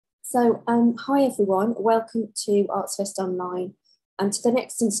Hi everyone, welcome to ArtsFest Online and to the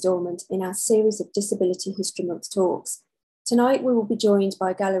next instalment in our series of Disability History Month talks. Tonight we will be joined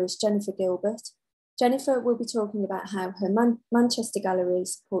by gallerist Jennifer Gilbert. Jennifer will be talking about how her Manchester gallery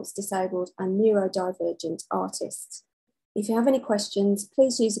supports disabled and neurodivergent artists. If you have any questions,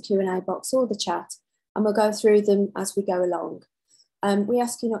 please use the Q&A box or the chat and we'll go through them as we go along. We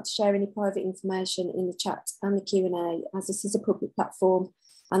ask you not to share any private information in the chat and the Q&A, as this is a public platform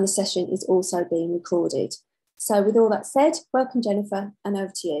and the session is also being recorded. So with all that said, welcome Jennifer, and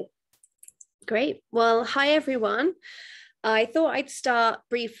over to you. Great. Well, hi everyone. I thought I'd start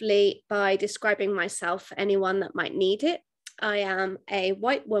briefly by describing myself for anyone that might need it. I am a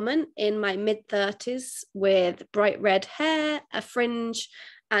white woman in my mid-30s with bright red hair, a fringe,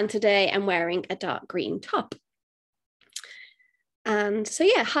 and today I'm wearing a dark green top. And so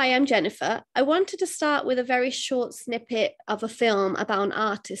yeah, hi, I'm Jennifer. I wanted to start with a very short snippet of a film about an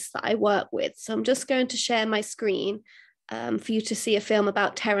artist that I work with. So I'm just going to share my screen for you to see a film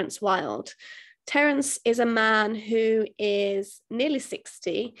about Terence Wilde. Terence is a man who is nearly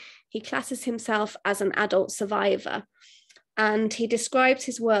 60. He classes himself as an adult survivor. And he describes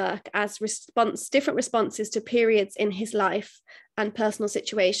his work as different responses to periods in his life and personal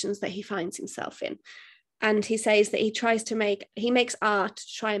situations that he finds himself in. And he says that he makes art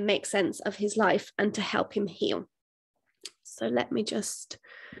to try and make sense of his life and to help him heal. So let me just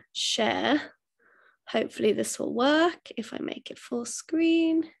share. Hopefully this will work if I make it full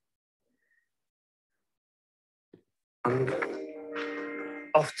screen.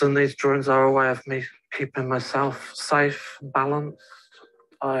 Often these drawings are a way of me keeping myself safe, balanced.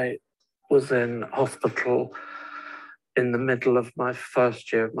 I was in hospital in the middle of my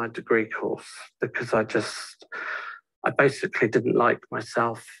first year of my degree course because I basically didn't like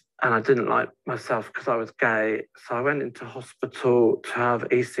myself, and I didn't like myself because I was gay. So I went into hospital to have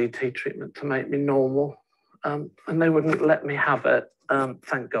ECT treatment to make me normal, and they wouldn't let me have it,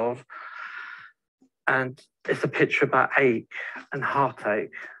 thank God. And it's a picture about ache and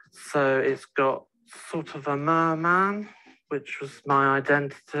heartache. So it's got sort of a merman, which was my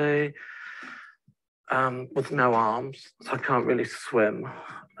identity, with no arms, so I can't really swim,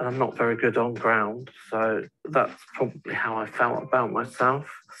 and I'm not very good on ground, so that's probably how I felt about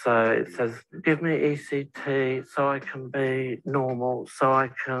myself. So it says, give me ECT so I can be normal, so I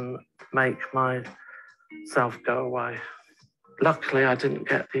can make myself go away. Luckily, I didn't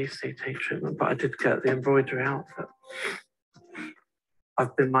get the ECT treatment, but I did get the embroidery outfit.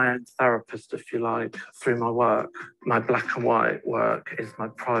 I've been my own therapist, if you like, through my work. My black and white work is my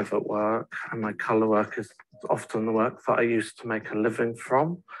private work, and my colour work is often the work that I used to make a living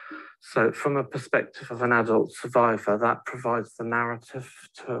from. So from a perspective of an adult survivor, that provides the narrative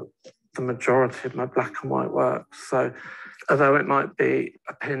to the majority of my black and white work. So although it might be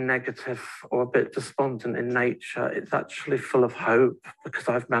a pin negative or a bit despondent in nature, it's actually full of hope because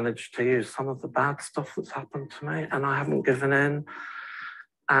I've managed to use some of the bad stuff that's happened to me and I haven't given in.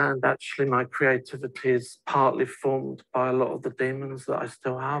 And actually my creativity is partly formed by a lot of the demons that I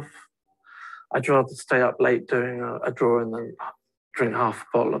still have. I'd rather stay up late doing a drawing than drink half a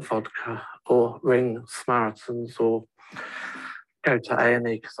bottle of vodka or ring Samaritans or go to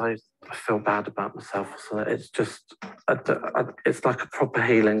A&E because I feel bad about myself. So it's just, it's like a proper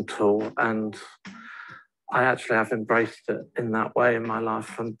healing tool, and I actually have embraced it in that way in my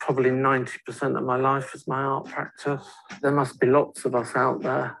life, and probably 90% of my life is my art practice. There must be lots of us out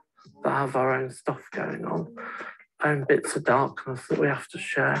there that have our own stuff going on, own bits of darkness that we have to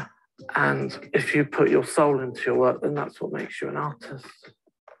share. And if you put your soul into your work, then that's what makes you an artist.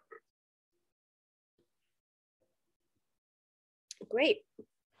 Great.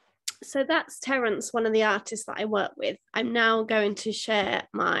 So that's Terence, one of the artists that I work with. I'm now going to share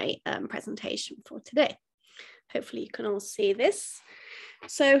my presentation for today. Hopefully you can all see this.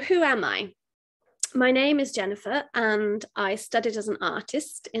 So who am I? My name is Jennifer, and I studied as an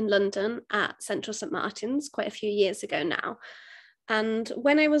artist in London at Central St Martin's quite a few years ago now. And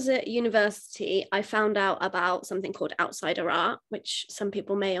when I was at university, I found out about something called outsider art, which some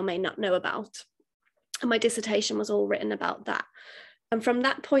people may or may not know about. And my dissertation was all written about that. And from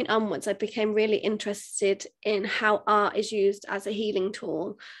that point onwards, I became really interested in how art is used as a healing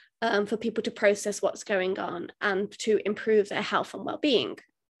tool for people to process what's going on and to improve their health and well-being.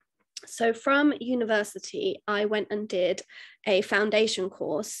 So from university, I went and did a foundation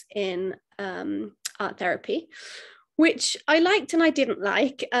course in art therapy, which I liked and I didn't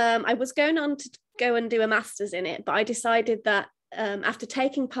like. I was going on to go and do a master's in it, but I decided that after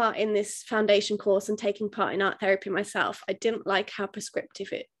taking part in this foundation course and taking part in art therapy myself, I didn't like how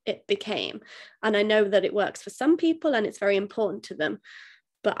prescriptive it became. And I know that it works for some people and it's very important to them.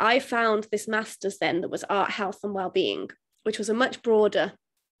 But I found this master's then that was art, health and well-being, which was a much broader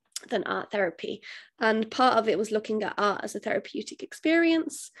than art therapy. And part of it was looking at art as a therapeutic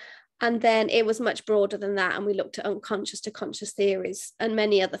experience. And then it was much broader than that. And we looked at unconscious to conscious theories and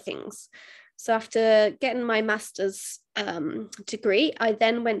many other things. So after getting my master's degree, I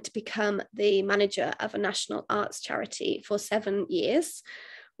then went to become the manager of a national arts charity for 7 years,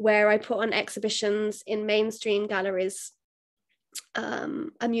 where I put on exhibitions in mainstream galleries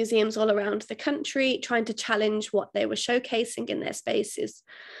and museums all around the country, trying to challenge what they were showcasing in their spaces.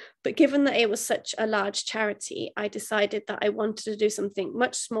 But given that it was such a large charity, I decided that I wanted to do something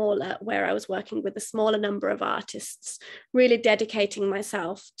much smaller, where I was working with a smaller number of artists, really dedicating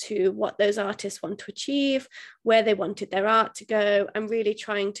myself to what those artists want to achieve, where they wanted their art to go, and really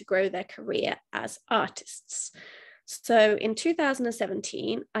trying to grow their career as artists. So in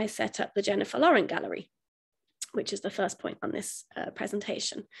 2017, I set up the Jennifer Lawrence Gallery, which is the first point on this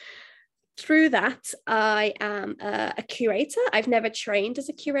presentation. Through that, I am a curator. I've never trained as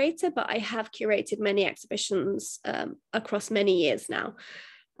a curator, but I have curated many exhibitions across many years now.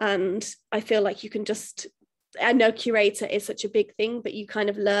 And I feel like you can just, I know curator is such a big thing, but you kind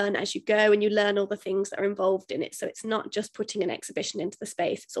of learn as you go, and you learn all the things that are involved in it. So it's not just putting an exhibition into the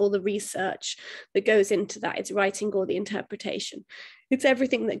space, it's all the research that goes into that. It's writing all the interpretation. It's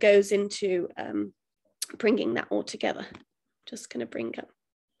everything that goes into bringing that all together. Just going to bring up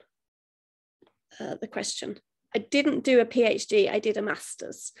the question. I didn't do a PhD, I did a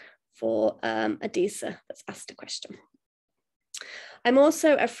master's for Adisa that's asked a question. I'm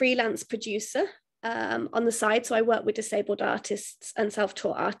also a freelance producer on the side, so I work with disabled artists and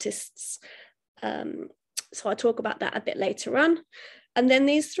self-taught artists. So I'll talk about that a bit later on. And then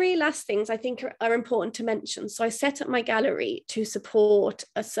these three last things I think are important to mention. So I set up my gallery to support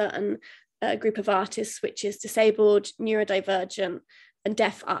a certain group of artists, which is disabled, neurodivergent, and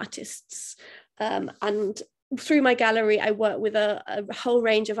deaf artists. And through my gallery, I work with a whole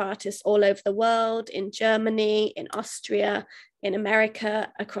range of artists all over the world, in Germany, in Austria, in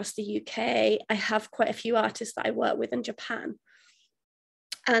America, across the UK. I have quite a few artists that I work with in Japan.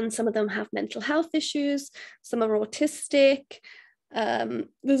 And some of them have mental health issues, some are autistic.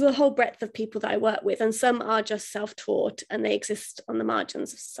 There's a whole breadth of people that I work with, and some are just self-taught and they exist on the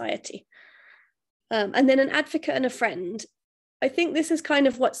margins of society. And then an advocate and a friend. I think this is kind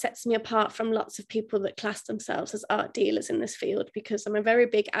of what sets me apart from lots of people that class themselves as art dealers in this field, because I'm a very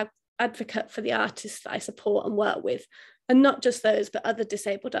big advocate for the artists that I support and work with, and not just those, but other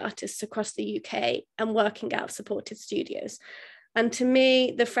disabled artists across the UK, and working out of supported studios. And to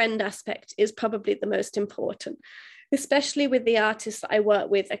me, the friend aspect is probably the most important, especially with the artists that I work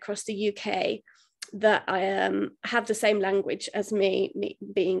with across the UK that I have the same language as me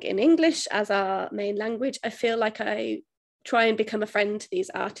being in English as our main language. I feel like I try and become a friend to these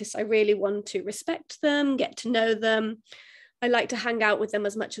artists. I really want to respect them, get to know them. I like to hang out with them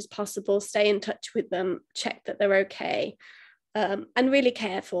as much as possible, stay in touch with them, check that they're okay, and really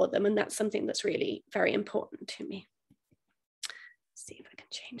care for them. And that's something that's really very important to me. Let's see if I can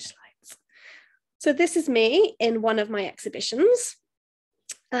change slides. So this is me in one of my exhibitions.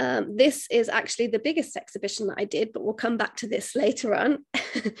 This is actually the biggest exhibition that I did, but we'll come back to this later on.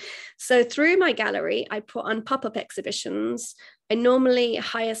 So through my gallery, I put on pop-up exhibitions. I normally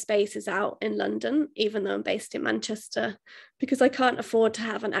hire spaces out in London, even though I'm based in Manchester, because I can't afford to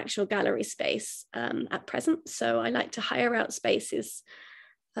have an actual gallery space at present. So I like to hire out spaces.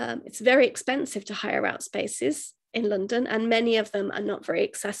 It's very expensive to hire out spaces in London, and many of them are not very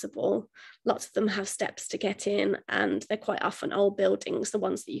accessible. Lots of them have steps to get in, and they're quite often old buildings, the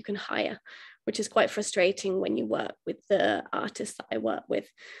ones that you can hire, which is quite frustrating when you work with the artists that I work with.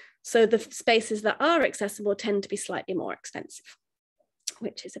 So the spaces that are accessible tend to be slightly more expensive,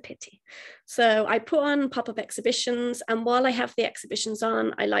 which is a pity. So I put on pop-up exhibitions, and while I have the exhibitions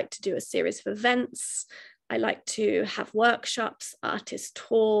on, I like to do a series of events. I like to have workshops, artist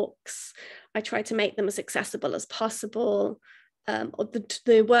talks. I try to make them as accessible as possible.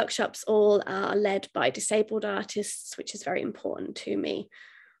 The workshops all are led by disabled artists, which is very important to me.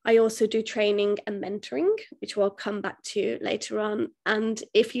 I also do training and mentoring, which we'll come back to later on. And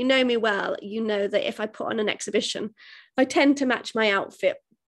if you know me well, you know that if I put on an exhibition, I tend to match my outfit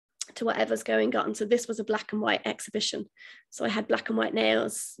to whatever's going on. So this was a black and white exhibition. So I had black and white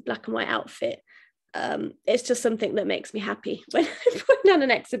nails, black and white outfit. It's just something that makes me happy when I'm putting on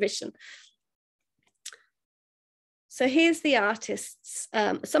an exhibition. So here's the artists,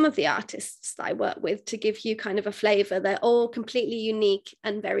 some of the artists that I work with, to give you kind of a flavour. They're all completely unique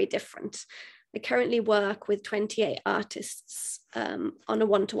and very different. I currently work with 28 artists on a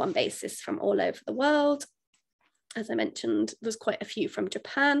one-to-one basis from all over the world. As I mentioned, there's quite a few from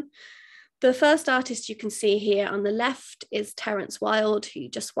Japan. The first artist you can see here on the left is Terence Wilde, who you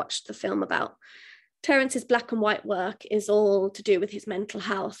just watched the film about. Terence's black and white work is all to do with his mental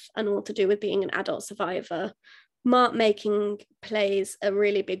health and all to do with being an adult survivor. Mark making plays a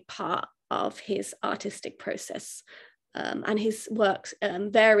really big part of his artistic process. And his work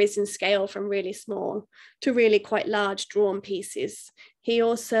varies in scale from really small to really quite large drawn pieces. He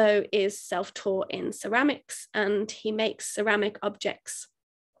also is self-taught in ceramics, and he makes ceramic objects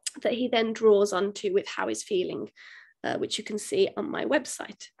that he then draws onto with how he's feeling, which you can see on my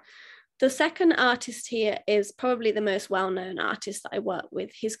website. The second artist here is probably the most well-known artist that I work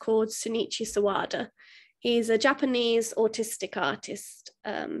with. He's called Sunichi Sawada. He's a Japanese autistic artist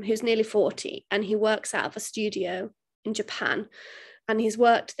who's nearly 40, and he works out of a studio in Japan, and he's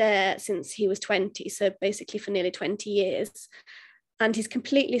worked there since he was 20, so basically for nearly 20 years. And he's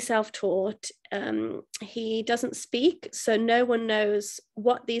completely self-taught. He doesn't speak, so no one knows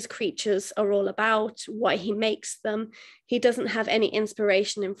what these creatures are all about, why he makes them. He doesn't have any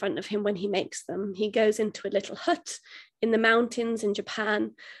inspiration in front of him when he makes them. He goes into a little hut in the mountains in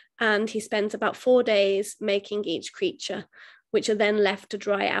Japan, and he spends about 4 days making each creature, which are then left to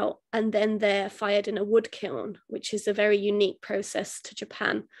dry out, and then they're fired in a wood kiln, which is a very unique process to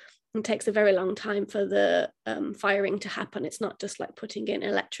Japan. It takes a very long time for the firing to happen. It's not just like putting in an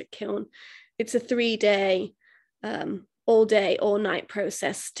electric kiln. It's a 3-day, all day, all night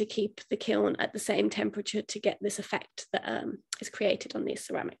process to keep the kiln at the same temperature to get this effect that is created on these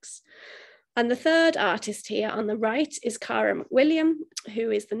ceramics. And the third artist here on the right is Cara McWilliam,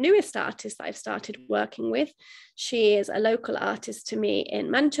 who is the newest artist that I've started working with. She is a local artist to me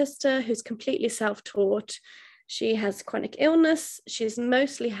in Manchester who's completely self-taught. She has chronic illness. She's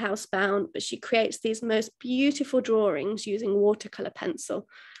mostly housebound, but she creates these most beautiful drawings using watercolor pencil,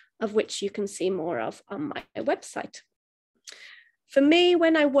 of which you can see more of on my website. For me,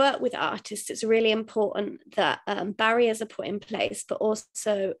 when I work with artists, it's really important that barriers are put in place, but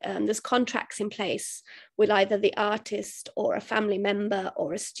also there's contracts in place with either the artist or a family member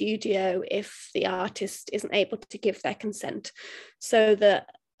or a studio if the artist isn't able to give their consent, so that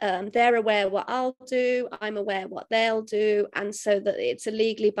they're aware what I'll do, I'm aware what they'll do, and so that it's a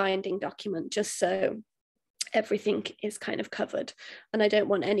legally binding document, just so everything is kind of covered. And I don't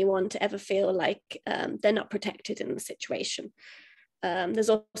want anyone to ever feel like they're not protected in the situation. There's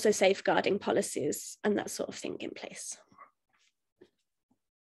also safeguarding policies and that sort of thing in place.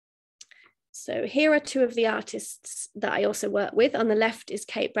 So here are two of the artists that I also work with. On the left is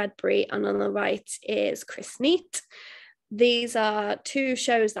Kate Bradbury, and on the right is Chris Neat. These are two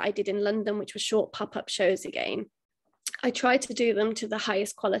shows that I did in London, which were short pop-up shows again. I try to do them to the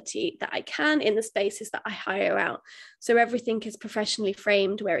highest quality that I can in the spaces that I hire out. So everything is professionally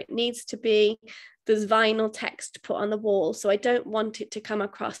framed where it needs to be. There's vinyl text put on the wall. So I don't want it to come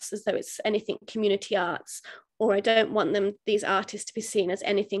across as though it's anything community arts, or I don't want these artists to be seen as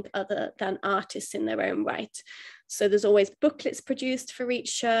anything other than artists in their own right. So there's always booklets produced for each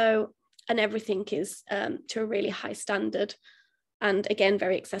show, and everything is to a really high standard. And again,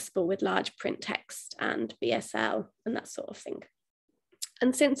 very accessible with large print text and BSL and that sort of thing.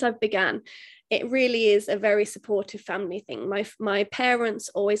 And since I've began, it really is a very supportive family thing. My parents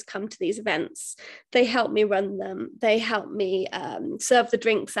always come to these events. They help me run them. They help me serve the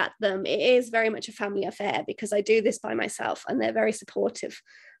drinks at them. It is very much a family affair because I do this by myself, and they're very supportive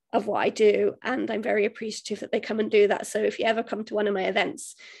of what I do. And I'm very appreciative that they come and do that. So if you ever come to one of my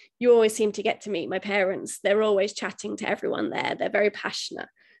events, you always seem to get to meet my parents. They're always chatting to everyone there. They're very passionate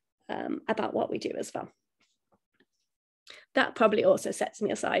about what we do as well. That probably also sets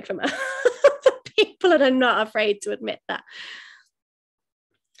me aside from other people, and I'm not afraid to admit that.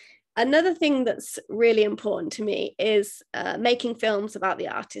 Another thing that's really important to me is making films about the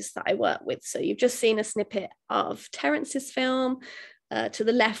artists that I work with. So you've just seen a snippet of Terence's film. To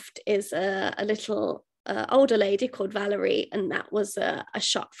the left is a little older lady called Valerie, and that was a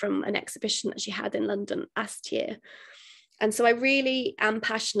shot from an exhibition that she had in London last year. And so I really am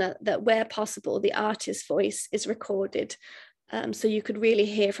passionate that where possible, the artist's voice is recorded. So you could really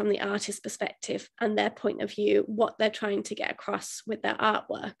hear from the artist's perspective and their point of view what they're trying to get across with their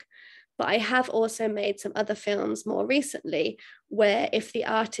artwork. But I have also made some other films more recently where if the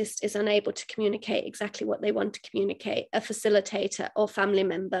artist is unable to communicate exactly what they want to communicate, a facilitator or family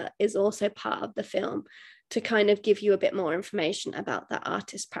member is also part of the film to kind of give you a bit more information about that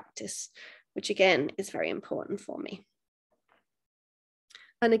artist's practice, which again is very important for me.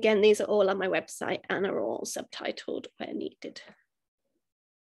 And again, these are all on my website and are all subtitled where needed.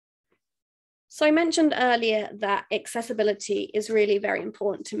 So I mentioned earlier that accessibility is really very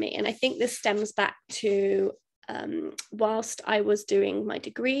important to me. And I think this stems back to whilst I was doing my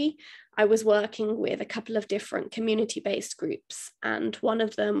degree, I was working with a couple of different community-based groups, and one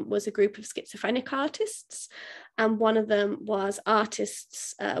of them was a group of schizophrenic artists, and one of them was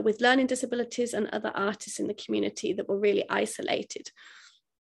artists with learning disabilities and other artists in the community that were really isolated.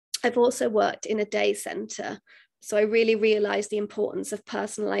 I've also worked in a day centre, so I really realised the importance of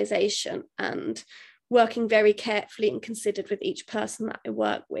personalisation and working very carefully and considered with each person that I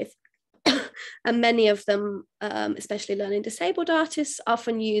work with. And many of them, especially learning disabled artists,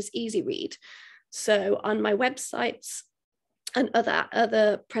 often use Easy Read. So on my websites and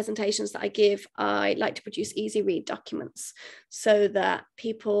other presentations that I give, I like to produce Easy Read documents so that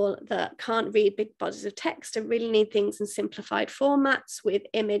people that can't read big bodies of text and really need things in simplified formats with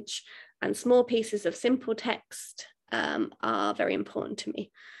image and small pieces of simple text are very important to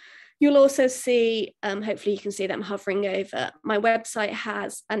me. You'll also see, hopefully you can see them hovering over, my website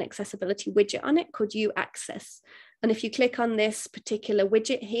has an accessibility widget on it called You Access. And if you click on this particular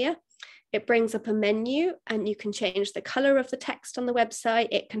widget here, it brings up a menu and you can change the color of the text on the website.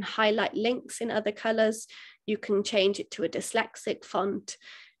 It can highlight links in other colors. You can change it to a dyslexic font.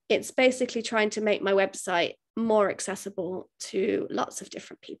 It's basically trying to make my website more accessible to lots of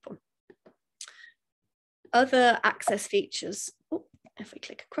different people. Other access features. If we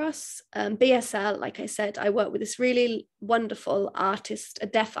click across, BSL, like I said, I work with this really wonderful artist, a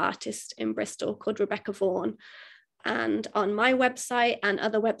deaf artist in Bristol called Rebecca Vaughan. And on my website and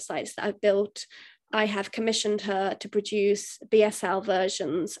other websites that I've built, I have commissioned her to produce BSL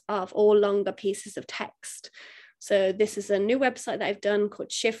versions of all longer pieces of text. So this is a new website that I've done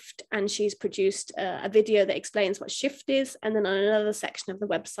called Shift, and she's produced a video that explains what Shift is. And then on another section of the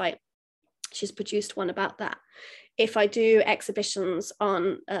website, she's produced one about that. If I do exhibitions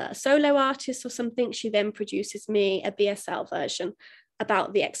on a solo artist or something, she then produces me a BSL version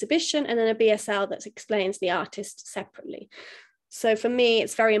about the exhibition, and then a BSL that explains the artist separately. So for me,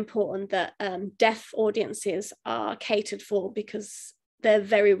 it's very important that deaf audiences are catered for, because they're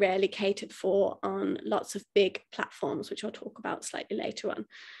very rarely catered for on lots of big platforms, which I'll talk about slightly later on.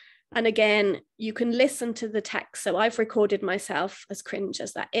 And again, you can listen to the text. So I've recorded myself, as cringe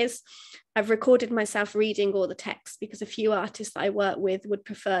as that is, I've recorded myself reading all the text, because a few artists that I work with would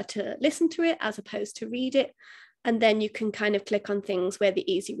prefer to listen to it as opposed to read it. And then you can kind of click on things where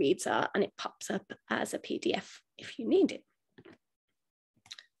the easy reads are, and it pops up as a PDF if you need it.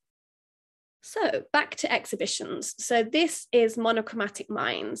 So back to exhibitions. So this is Monochromatic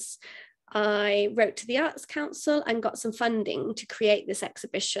Minds. I wrote to the Arts Council and got some funding to create this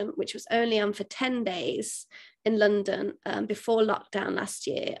exhibition, which was only on for 10 days in London before lockdown last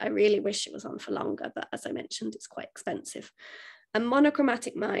year. I really wish it was on for longer, but as I mentioned, it's quite expensive. And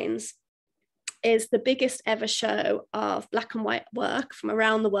Monochromatic Minds is the biggest ever show of black and white work from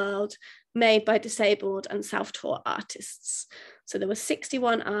around the world made by disabled and self-taught artists. So there were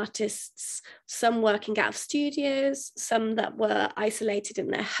 61 artists, some working out of studios, some that were isolated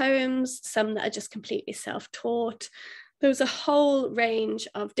in their homes, some that are just completely self-taught. There was a whole range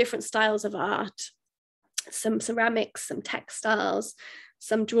of different styles of art, some ceramics, some textiles,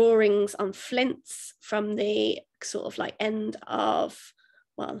 some drawings on flints from the sort of like end of,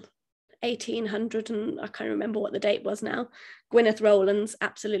 well, 1800, and I can't remember what the date was now. Gwyneth Rowland's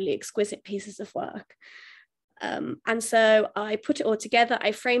absolutely exquisite pieces of work. And so I put it all together.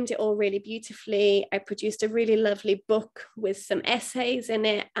 I framed it all really beautifully. I produced a really lovely book with some essays in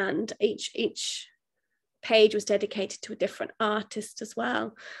it, and each page was dedicated to a different artist as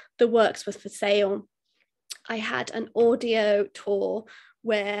well. The works were for sale. I had an audio tour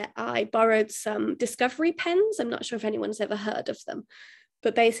where I borrowed some Discovery pens. I'm not sure if anyone's ever heard of them,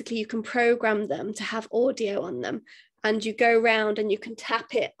 but basically you can program them to have audio on them, and you go around and you can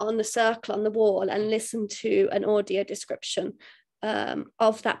tap it on the circle on the wall and listen to an audio description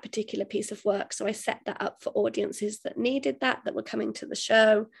of that particular piece of work. So I set that up for audiences that needed that were coming to the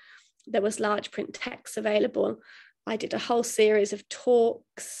show. There was large print text available. I did a whole series of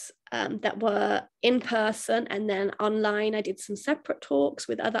talks that were in person, and then online I did some separate talks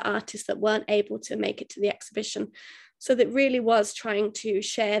with other artists that weren't able to make it to the exhibition. So that really was trying to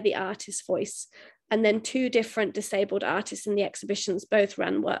share the artist's voice. And then 2 different disabled artists in the exhibitions both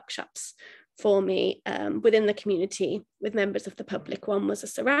ran workshops for me within the community with members of the public. One was a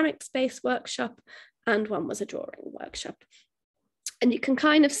ceramics-based workshop and one was a drawing workshop. And you can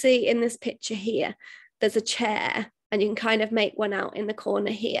kind of see in this picture here, there's a chair, and you can kind of make one out in the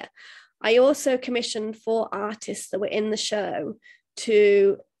corner here. I also commissioned 4 artists that were in the show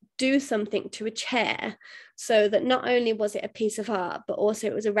to do something to a chair, so that not only was it a piece of art, but also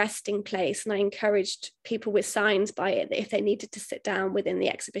it was a resting place. And I encouraged people with signs by it that if they needed to sit down within the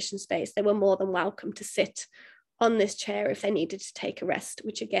exhibition space, they were more than welcome to sit on this chair if they needed to take a rest,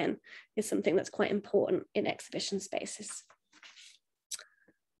 which again is something that's quite important in exhibition spaces.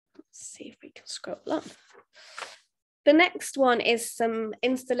 Let's see if we can scroll up. The next one is some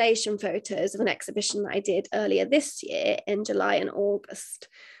installation photos of an exhibition that I did earlier this year in July and August.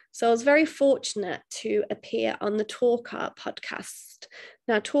 So I was very fortunate to appear on the Talk Art podcast.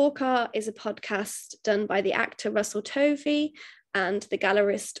 Now, Talk Art is a podcast done by the actor Russell Tovey and the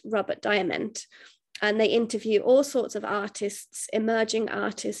gallerist Robert Diamond. And they interview all sorts of artists, emerging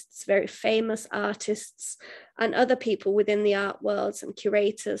artists, very famous artists, and other people within the art world, some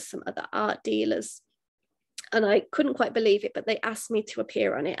curators, some other art dealers. And I couldn't quite believe it, but they asked me to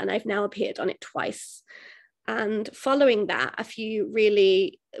appear on it, and I've now appeared on it twice. And following that, a few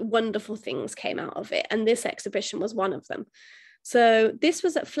really wonderful things came out of it, and this exhibition was one of them. So this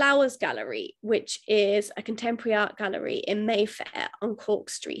was at Flowers Gallery, which is a contemporary art gallery in Mayfair on Cork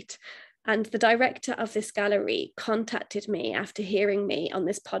Street. And the director of this gallery contacted me after hearing me on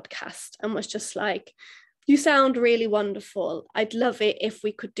this podcast and was just like, "You sound really wonderful. I'd love it if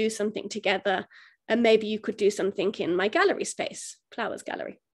we could do something together. And maybe you could do something in my gallery space, Flowers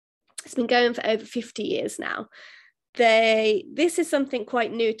Gallery." It's been going for over 50 years now. This is something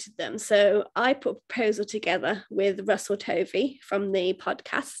quite new to them. So I put a proposal together with Russell Tovey from the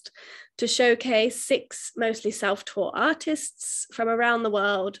podcast to showcase 6 mostly self-taught artists from around the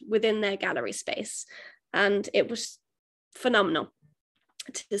world within their gallery space. And it was phenomenal,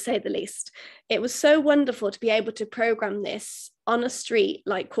 to say the least. It was so wonderful to be able to program this on a street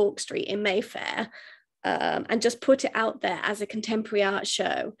like Cork Street in Mayfair, and just put it out there as a contemporary art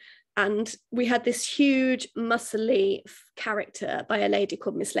show. And we had this huge muscly character by a lady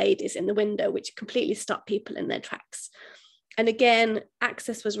called Miss Ladies in the window, which completely stopped people in their tracks. And again,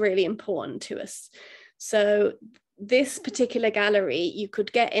 access was really important to us. So this particular gallery, you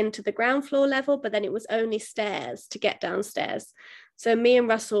could get into the ground floor level, but then it was only stairs to get downstairs. So me and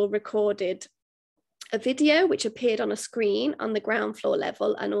Russell recorded a video which appeared on a screen on the ground floor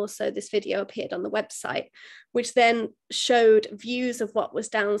level, and also this video appeared on the website, which then showed views of what was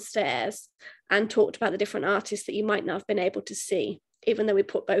downstairs and talked about the different artists that you might not have been able to see, even though we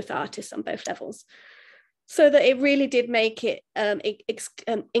put both artists on both levels. So that it really did make it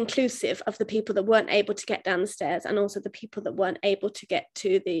inclusive of the people that weren't able to get down the stairs, and also the people that weren't able to get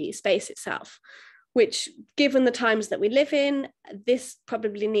to the space itself, which, given the times that we live in, this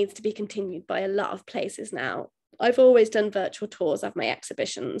probably needs to be continued by a lot of places now. I've always done virtual tours of my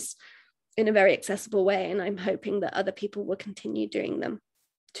exhibitions in a very accessible way, and I'm hoping that other people will continue doing them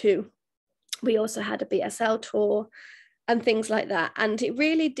too. We also had a BSL tour and things like that. And it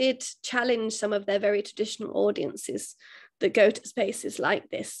really did challenge some of their very traditional audiences that go to spaces like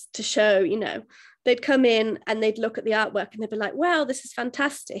this to show, you know, they'd come in and they'd look at the artwork and they'd be like, wow, this is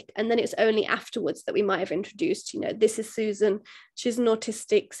fantastic. And then it's only afterwards that we might have introduced, you know, this is Susan. She's an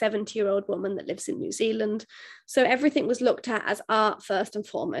autistic 70-year-old woman that lives in New Zealand. So everything was looked at as art first and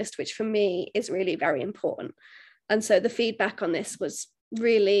foremost, which for me is really very important. And so the feedback on this was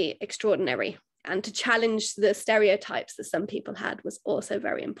really extraordinary. And to challenge the stereotypes that some people had was also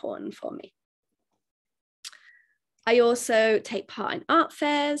very important for me. I also take part in art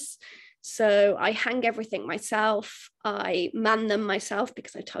fairs. So I hang everything myself. I man them myself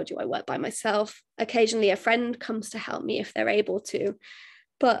because I told you I work by myself. Occasionally a friend comes to help me if they're able to.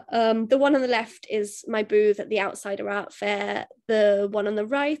 But the one on the left is my booth at the Outsider Art Fair. The one on the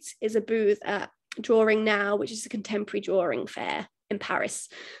right is a booth at Drawing Now, which is a contemporary drawing fair in Paris.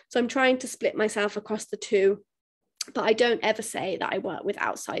 So I'm trying to split myself across the two, but I don't ever say that I work with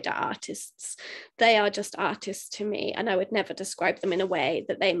outsider artists. They are just artists to me, and I would never describe them in a way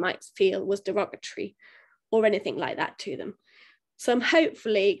that they might feel was derogatory or anything like that to them. So I'm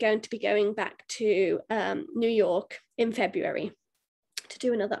hopefully going to be going back to New York in February to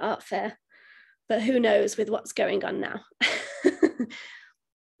do another art fair, but who knows with what's going on now.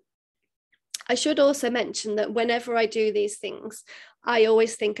 I should also mention that whenever I do these things, I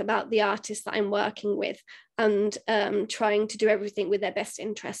always think about the artists that I'm working with and trying to do everything with their best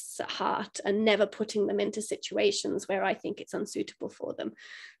interests at heart and never putting them into situations where I think it's unsuitable for them.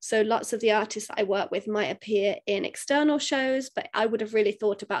 So lots of the artists that I work with might appear in external shows, but I would have really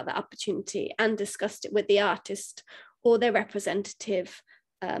thought about that opportunity and discussed it with the artist or their representative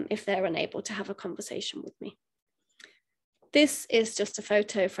if they're unable to have a conversation with me. This is just a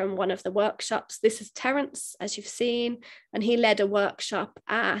photo from one of the workshops. This is Terence, as you've seen, and he led a workshop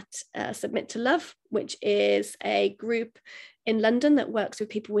at Submit to Love, which is a group in London that works with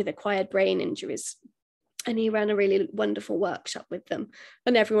people with acquired brain injuries. And he ran a really wonderful workshop with them,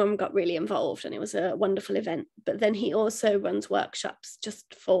 and everyone got really involved, and it was a wonderful event. But then he also runs workshops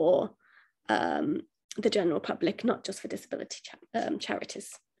just for the general public, not just for disability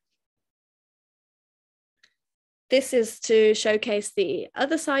charities. This is to showcase the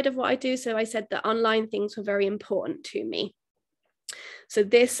other side of what I do. So I said that online things were very important to me. So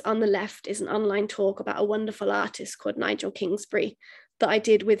this on the left is an online talk about a wonderful artist called Nigel Kingsbury that I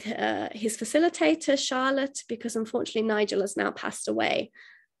did with his facilitator, Charlotte, because unfortunately Nigel has now passed away,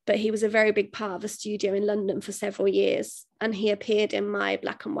 but he was a very big part of a studio in London for several years. And he appeared in my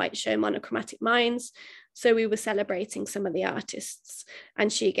black and white show, Monochromatic Minds. So we were celebrating some of the artists,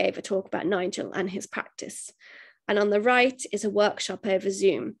 and she gave a talk about Nigel and his practice. And on the right is a workshop over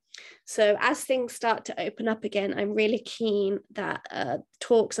Zoom. So as things start to open up again, I'm really keen that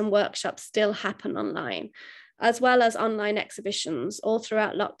talks and workshops still happen online, as well as online exhibitions. All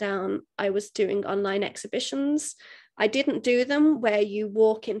throughout lockdown, I was doing online exhibitions. I didn't do them where you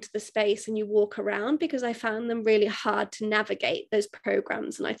walk into the space and you walk around, because I found them really hard to navigate, those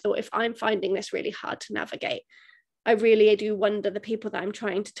programs. And I thought, if I'm finding this really hard to navigate, I really do wonder the people that I'm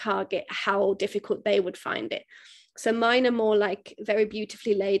trying to target, how difficult they would find it. So mine are more like very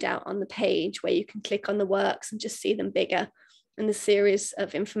beautifully laid out on the page, where you can click on the works and just see them bigger, and the series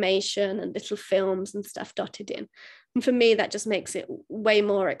of information and little films and stuff dotted in. And for me, that just makes it way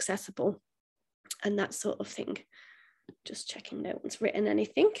more accessible and that sort of thing. Just checking no one's written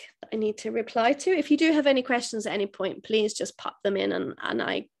anything that I need to reply to. If you do have any questions at any point, please just pop them in, and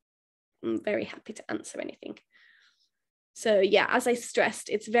I'm very happy to answer anything. So yeah, as I stressed,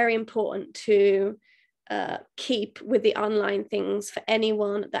 it's very important to keep with the online things for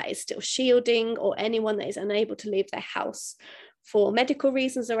anyone that is still shielding, or anyone that is unable to leave their house for medical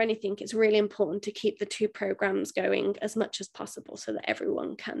reasons or anything. It's really important to keep the two programs going as much as possible, so that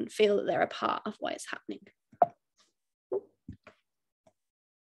everyone can feel that they're a part of what is happening.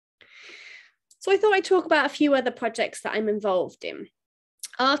 So I thought I'd talk about a few other projects that I'm involved in.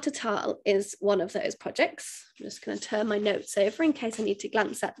 Artatal is one of those projects. I'm just going to turn my notes over in case I need to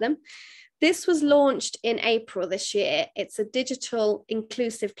glance at them. This was launched in April this year. It's a digital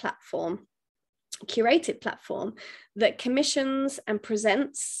inclusive platform, curated platform, that commissions and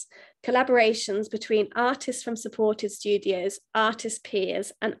presents collaborations between artists from supported studios, artist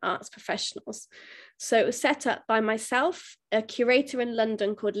peers, and arts professionals. So it was set up by myself, a curator in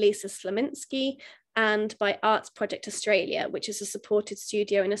London called Lisa Slaminski, and by Arts Project Australia, which is a supported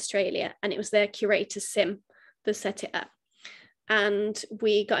studio in Australia, and it was their curator Sim that set it up. And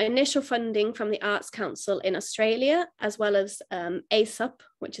we got initial funding from the Arts Council in Australia, as well as ASUP,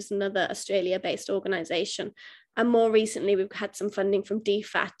 which is another Australia-based organisation. And more recently, we've had some funding from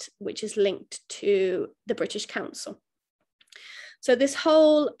DFAT, which is linked to the British Council. So this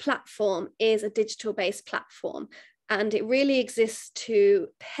whole platform is a digital-based platform, and it really exists to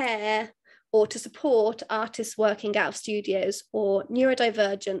pair or to support artists working out of studios or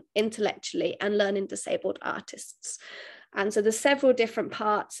neurodivergent, intellectually and learning disabled artists. And so there's several different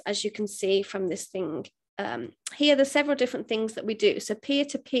parts, as you can see from this thing here. There's several different things that we do. So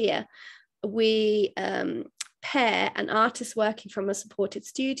peer-to-peer, we pair an artist working from a supported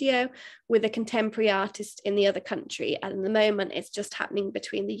studio with a contemporary artist in the other country. And at the moment, it's just happening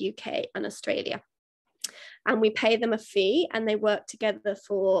between the UK and Australia. And we pay them a fee, and they work together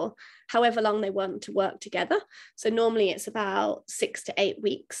for however long they want to work together. So normally it's about 6 to 8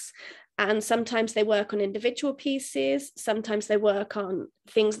 weeks. And sometimes they work on individual pieces. Sometimes they work on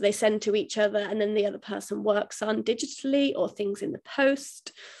things they send to each other, and then the other person works on digitally, or things in the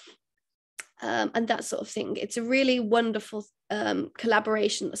post, and that sort of thing. It's a really wonderful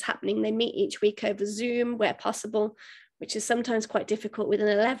collaboration that's happening. They meet each week over Zoom where possible, which is sometimes quite difficult with an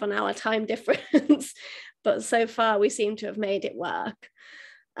 11-hour time difference. But so far we seem to have made it work.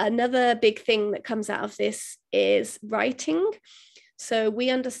 Another big thing that comes out of this is writing. So we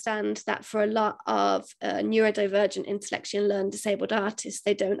understand that for a lot of neurodivergent, intellectually and learning disabled artists,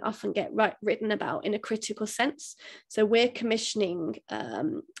 they don't often get written about in a critical sense. So we're commissioning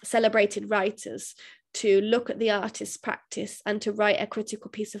celebrated writers to look at the artist's practice and to write a critical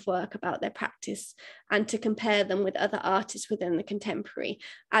piece of work about their practice, and to compare them with other artists within the contemporary,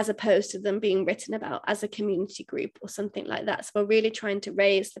 as opposed to them being written about as a community group or something like that. So we're really trying to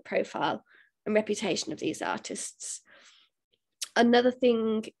raise the profile and reputation of these artists. Another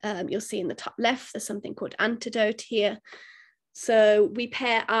thing you'll see in the top left, there's something called Antidote here. So we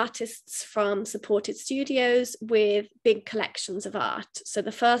pair artists from supported studios with big collections of art. So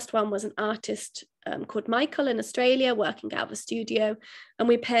the first one was an artist called Michael in Australia, working out of a studio, and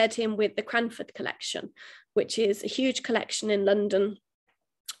we paired him with the Cranford collection, which is a huge collection in London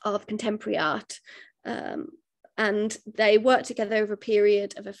of contemporary art. And And they worked together over a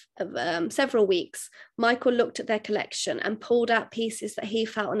period of several weeks. Michael looked at their collection and pulled out pieces that he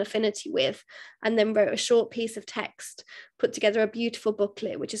felt an affinity with, and then wrote a short piece of text, put together a beautiful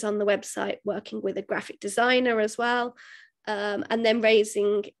booklet, which is on the website, working with a graphic designer as well. And then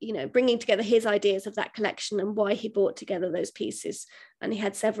bringing together his ideas of that collection and why he brought together those pieces. And he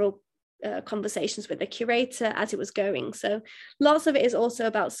had several conversations with the curator as it was going. So lots of it is also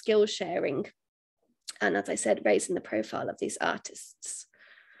about skill sharing. And as I said, raising the profile of these artists.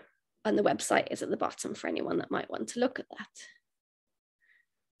 And the website is at the bottom for anyone that might want to look at that.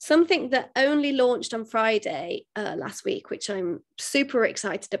 Something that only launched on Friday last week, which I'm super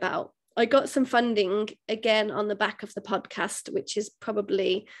excited about. I got some funding again on the back of the podcast, which is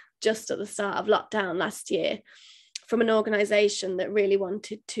probably just at the start of lockdown last year, from an organisation that really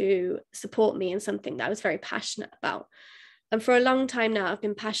wanted to support me in something that I was very passionate about. And for a long time now, I've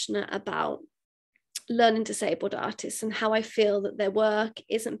been passionate about learning disabled artists and how I feel that their work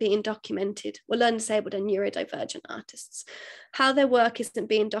isn't being documented. Well, learning disabled and neurodivergent artists, how their work isn't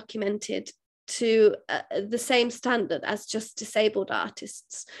being documented to the same standard as just disabled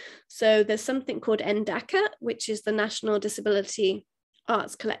artists. So there's something called NDACA, which is the National Disability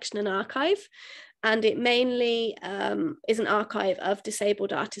Arts Collection and Archive. And it mainly is an archive of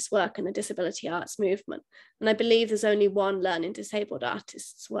disabled artists' work and the disability arts movement. And I believe there's only one learning disabled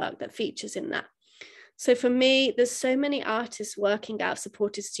artists' work that features in that. So for me, there's so many artists working out of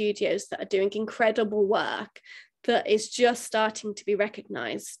supported studios that are doing incredible work that is just starting to be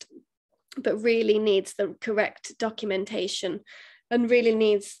recognised, but really needs the correct documentation and really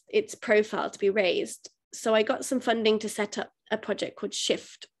needs its profile to be raised. So I got some funding to set up a project called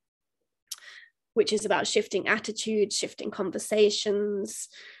Shift, which is about shifting attitudes, shifting conversations,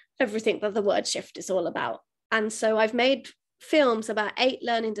 everything that the word shift is all about. And so I've made films about 8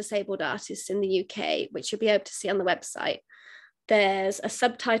 learning disabled artists in the UK, which you'll be able to see on the website. There's a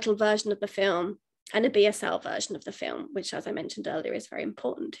subtitled version of the film and a BSL version of the film, which, as I mentioned earlier, is very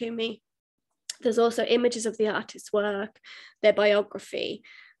important to me. There's also images of the artist's work, their biography.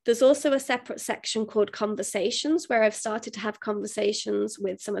 There's also a separate section called Conversations, where I've started to have conversations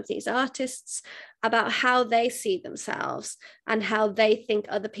with some of these artists about how they see themselves and how they think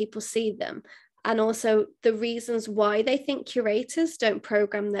other people see them, and also the reasons why they think curators don't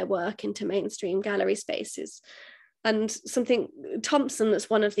program their work into mainstream gallery spaces. And something, Thompson, that's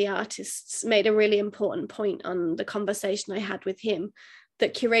one of the artists, made a really important point on the conversation I had with him,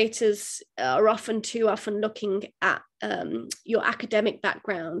 that curators are too often looking at your academic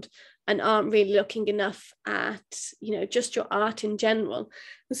background and aren't really looking enough at, just your art in general.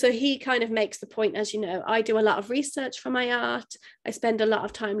 And so he kind of makes the point, as you know, I do a lot of research for my art. I spend a lot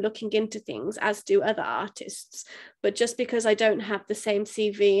of time looking into things, as do other artists. But just because I don't have the same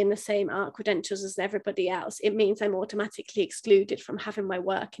CV and the same art credentials as everybody else, it means I'm automatically excluded from having my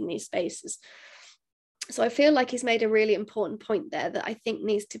work in these spaces. So I feel like he's made a really important point there that I think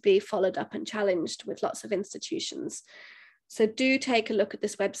needs to be followed up and challenged with lots of institutions. So do take a look at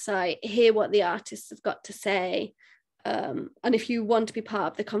this website, hear what the artists have got to say. And if you want to be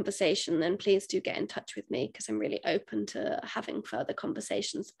part of the conversation, then please do get in touch with me, because I'm really open to having further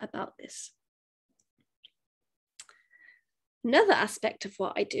conversations about this. Another aspect of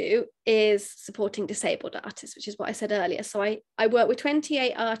what I do is supporting disabled artists, which is what I said earlier. So I work with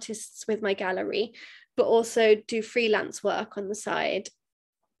 28 artists with my gallery, but also do freelance work on the side.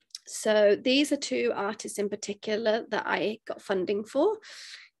 So these are 2 artists in particular that I got funding for.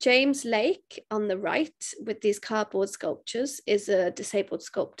 James Lake on the right with these cardboard sculptures is a disabled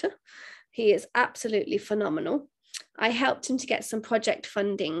sculptor. He is absolutely phenomenal. I helped him to get some project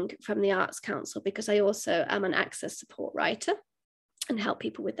funding from the Arts Council, because I also am an access support writer and help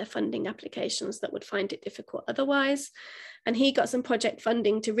people with their funding applications that would find it difficult otherwise. And he got some project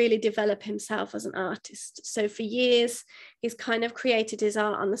funding to really develop himself as an artist. So for years, he's kind of created his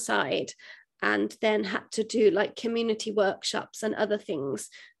art on the side and then had to do like community workshops and other things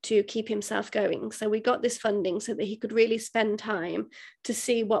to keep himself going. So we got this funding so that he could really spend time to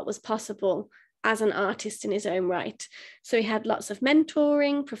see what was possible as an artist in his own right. So he had lots of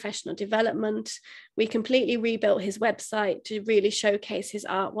mentoring, professional development. We completely rebuilt his website to really showcase his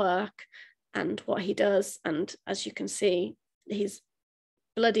artwork and what he does. And as you can see, he's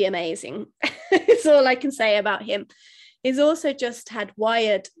bloody amazing. It's all I can say about him. He's also just had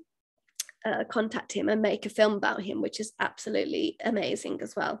Wired contact him and make a film about him, which is absolutely amazing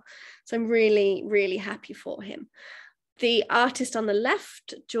as well. So I'm really, really happy for him. The artist on the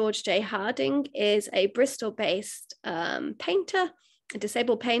left, George J. Harding, is a Bristol-based painter, a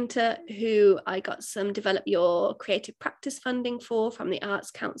disabled painter who I got some Develop Your Creative Practice funding for from the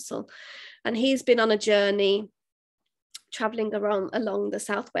Arts Council. And he's been on a journey travelling along the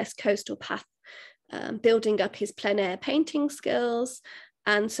southwest coastal path, building up his plein air painting skills.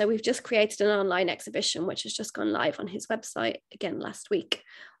 And so we've just created an online exhibition, which has just gone live on his website again last week,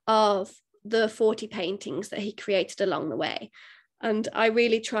 of the 40 paintings that he created along the way. And I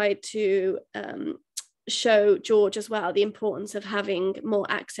really tried to show George as well the importance of having more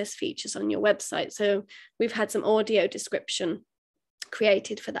access features on your website. So we've had some audio description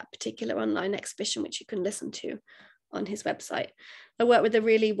created for that particular online exhibition, which you can listen to on his website. I work with a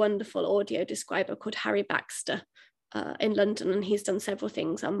really wonderful audio describer called Harry Baxter in London, and he's done several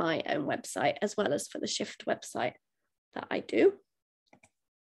things on my own website as well as for the Shift website that I do.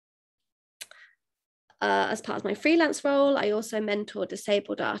 As part of my freelance role, I also mentor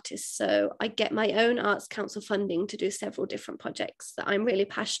disabled artists. So I get my own Arts Council funding to do several different projects that I'm really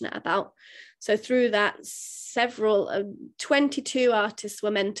passionate about. So through that, 22 artists were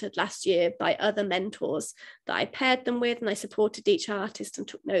mentored last year by other mentors that I paired them with, and I supported each artist and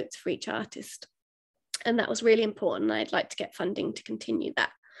took notes for each artist. And that was really important. I'd like to get funding to continue that.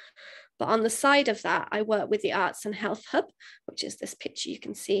 But on the side of that, I work with the Arts and Health Hub, which is this picture you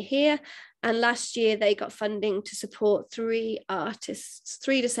can see here. And last year they got funding to support 3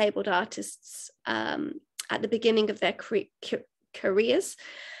 disabled artists at the beginning of their careers.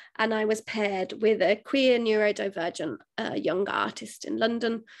 And I was paired with a queer neurodivergent young artist in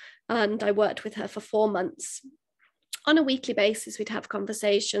London. And I worked with her for 4 months. On a weekly basis, we'd have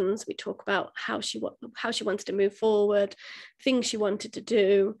conversations. We'd talk about how she wanted to move forward, things she wanted to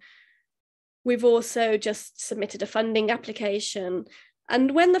do. We've also just submitted a funding application.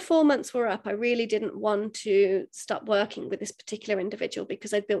 And when the 4 months were up, I really didn't want to stop working with this particular individual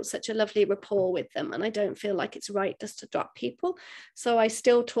because I'd built such a lovely rapport with them. And I don't feel like it's right just to drop people. So I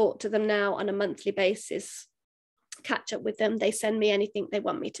still talk to them now on a monthly basis, catch up with them. They send me anything they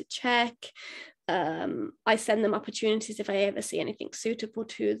want me to check. I send them opportunities if I ever see anything suitable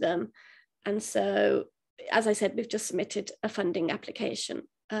to them. And so, as I said, we've just submitted a funding application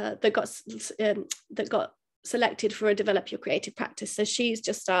that got selected for a Develop Your Creative Practice. So she's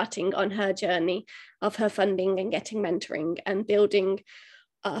just starting on her journey of her funding and getting mentoring and building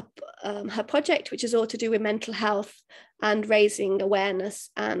up her project, which is all to do with mental health and raising awareness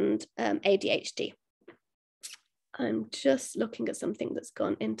and ADHD. I'm just looking at something that's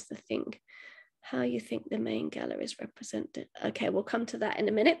gone into the thing. How you think the main gallery is represented. Okay, we'll come to that in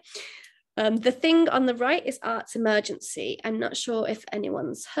a minute. The thing on the right is Arts Emergency. I'm not sure if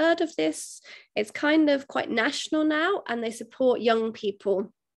anyone's heard of this. It's kind of quite national now, and they support young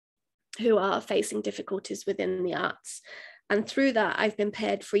people who are facing difficulties within the arts. And through that, I've been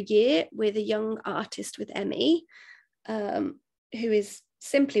paired for a year with a young artist with ME, who is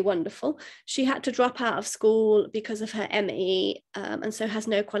simply wonderful. She had to drop out of school because of her ME, and so has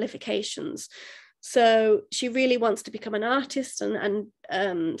no qualifications. So she really wants to become an artist and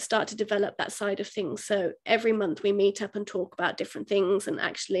start to develop that side of things. So every month we meet up and talk about different things, and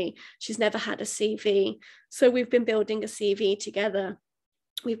actually she's never had a CV. So we've been building a CV together.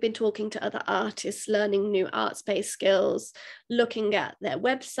 We've been talking to other artists, learning new arts-based skills, looking at their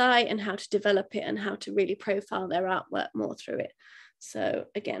website and how to develop it and how to really profile their artwork more through it. So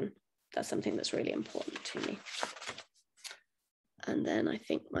again, that's something that's really important to me. And then I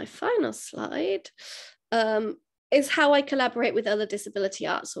think my final slide is how I collaborate with other disability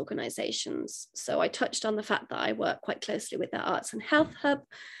arts organisations. So I touched on the fact that I work quite closely with the Arts and Health Hub.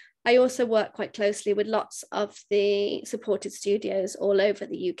 I also work quite closely with lots of the supported studios all over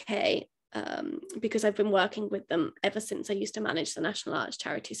the UK because I've been working with them ever since I used to manage the National Arts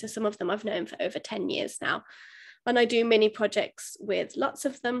Charity. So some of them I've known for over 10 years now. And I do mini projects with lots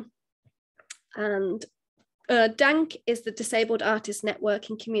of them. And DANC is the Disabled Artists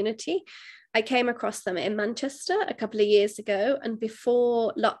Networking Community. I came across them in Manchester a couple of years ago, and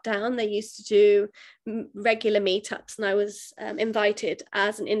before lockdown, they used to do regular meetups, and I was invited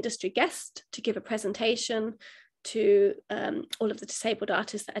as an industry guest to give a presentation to all of the disabled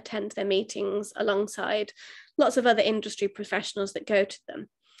artists that attend their meetings, alongside lots of other industry professionals that go to them.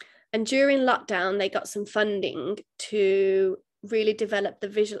 And during lockdown, they got some funding to really develop the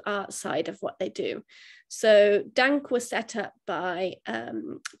visual art side of what they do. So DANC was set up by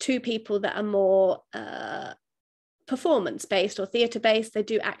 2 people that are more performance-based or theatre-based. They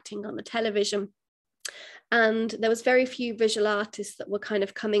do acting on the television. And there was very few visual artists that were kind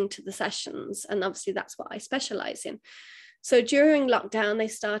of coming to the sessions. And obviously that's what I specialise in. So during lockdown, they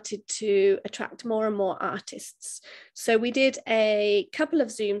started to attract more and more artists. So we did a couple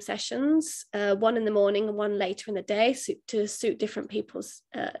of Zoom sessions, one in the morning and one later in the day to suit different people's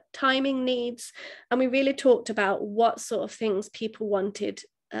timing needs. And we really talked about what sort of things people wanted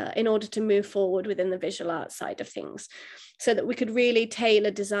in order to move forward within the visual arts side of things, so that we could really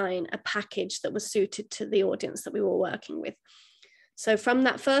tailor design a package that was suited to the audience that we were working with. So from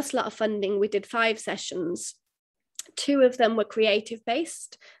that first lot of funding, we did 5 sessions. 2 of them were creative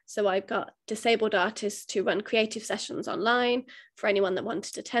based. So I got disabled artists to run creative sessions online for anyone that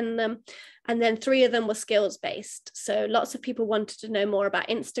wanted to attend them. And then 3 of them were skills based. So lots of people wanted to know more about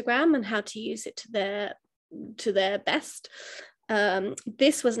Instagram and how to use it to their best.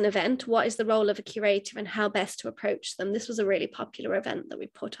 This was an event, what is the role of a curator and how best to approach them? This was a really popular event that we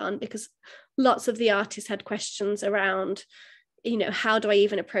put on because lots of the artists had questions around, you know, how do I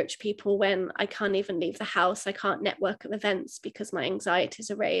even approach people when I can't even leave the house? I can't network at events because my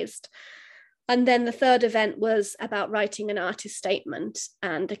anxieties are raised. And then the 3rd event was about writing an artist statement,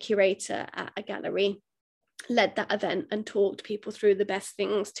 and a curator at a gallery led that event and talked people through the best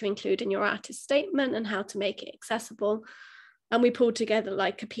things to include in your artist statement and how to make it accessible. And we pulled together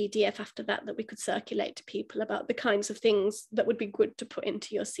like a PDF after that we could circulate to people about the kinds of things that would be good to put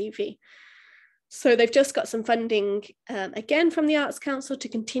into your CV. So they've just got some funding again from the Arts Council to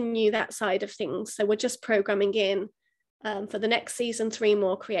continue that side of things. So we're just programming in for the next season 3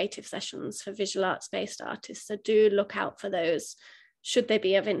 more creative sessions for visual arts based artists. So do look out for those. Should they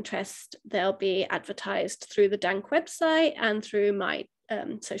be of interest, they'll be advertised through the DANC website and through my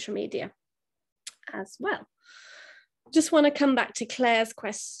social media as well. Just want to come back to Claire's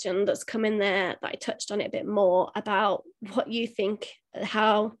question that's come in there that I touched on it a bit more about what you think,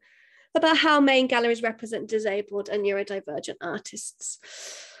 about how main galleries represent disabled and neurodivergent artists.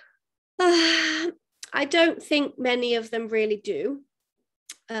 I don't think many of them really do.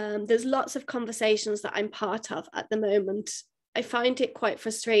 There's lots of conversations that I'm part of at the moment. I find it quite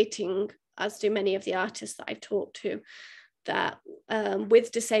frustrating, as do many of the artists that I've talked to, that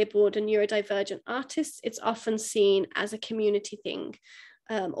with disabled and neurodivergent artists, it's often seen as a community thing,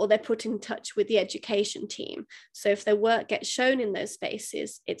 or they're put in touch with the education team. So if their work gets shown in those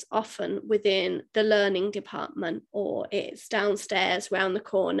spaces, it's often within the learning department, or it's downstairs round the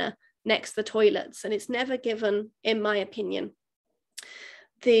corner next to the toilets. And it's never given, in my opinion,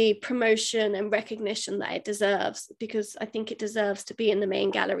 the promotion and recognition that it deserves, because I think it deserves to be in the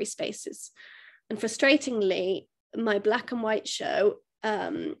main gallery spaces. And frustratingly, my black and white show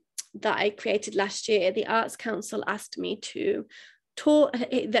that I created last year, the Arts Council asked me to tour.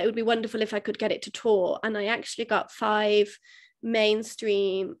 That would be wonderful if I could get it to tour. And I actually got 5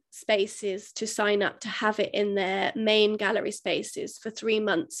 mainstream spaces to sign up to have it in their main gallery spaces for 3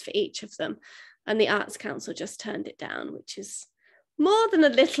 months for each of them. And the Arts Council just turned it down, which is more than a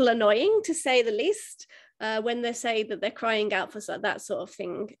little annoying, to say the least, when they say that they're crying out for that sort of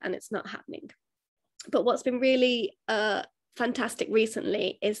thing and it's not happening. But what's been really fantastic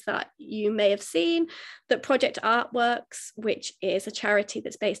recently is that you may have seen that Project Artworks, which is a charity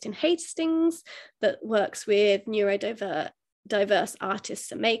that's based in Hastings that works with neurodiverse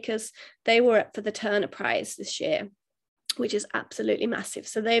artists and makers, they were up for the Turner Prize this year, which is absolutely massive.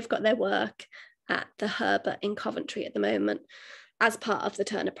 So they've got their work at the Herbert in Coventry at the moment as part of the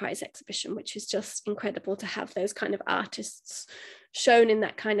Turner Prize exhibition, which is just incredible to have those kind of artists shown in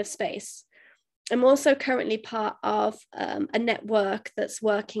that kind of space. I'm also currently part of a network that's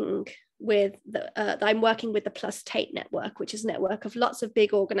working with I'm working with the Plus Tate network, which is a network of lots of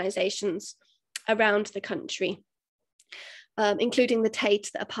big organizations around the country, including the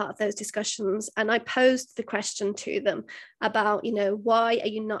Tate that are part of those discussions. And I posed the question to them about, you know, why are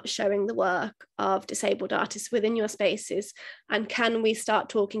you not showing the work of disabled artists within your spaces? And can we start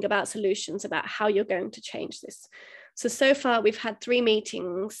talking about solutions about how you're going to change this? So far we've had 3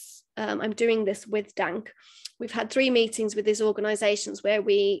 meetings. I'm doing this with DANC. We've had 3 meetings with these organizations where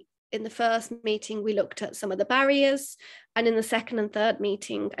in the first meeting, we looked at some of the barriers. And in the second and third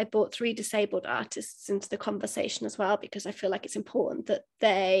meeting, I brought 3 disabled artists into the conversation as well, because I feel like it's important that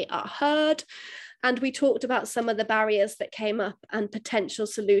they are heard. And we talked about some of the barriers that came up and potential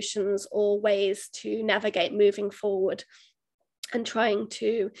solutions or ways to navigate moving forward, and trying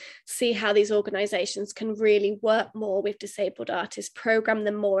to see how these organizations can really work more with disabled artists, program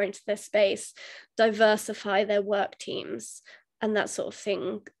them more into their space, diversify their work teams, and that sort of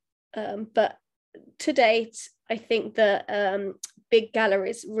thing. But to date, I think that big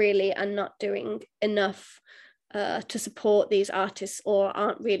galleries really are not doing enough to support these artists, or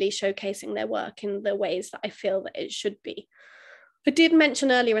aren't really showcasing their work in the ways that I feel that it should be. I did mention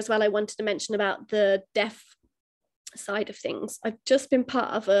earlier as well, I wanted to mention about the deaf side of things. I've just been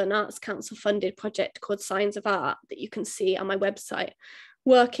part of an Arts Council funded project called Signs of Art that you can see on my website,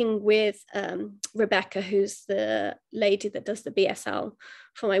 working with Rebecca, who's the lady that does the BSL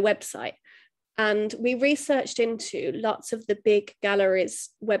for my website. And we researched into lots of the big galleries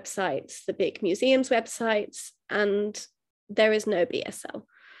websites, the big museums websites, and there is no BSL.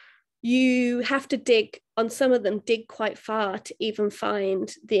 You have to dig on some of them, dig quite far to even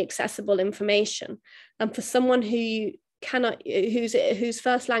find the accessible information. And for someone who cannot, whose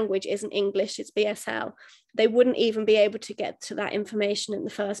first language isn't English, it's BSL, they wouldn't even be able to get to that information in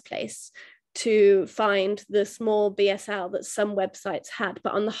the first place to find the small BSL that some websites had.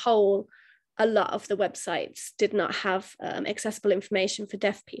 But on the whole, a lot of the websites did not have accessible information for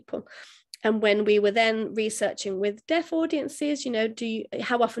deaf people. And when we were then researching with deaf audiences, you know,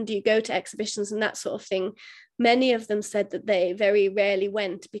 how often do you go to exhibitions and that sort of thing? Many of them said that they very rarely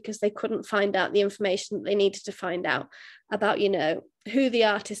went because they couldn't find out the information that they needed to find out about, you know, who the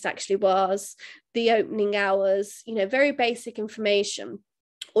artist actually was, the opening hours, you know, very basic information,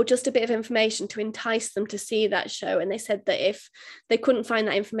 or just a bit of information to entice them to see that show. And they said that if they couldn't find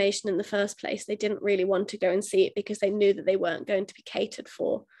that information in the first place, they didn't really want to go and see it because they knew that they weren't going to be catered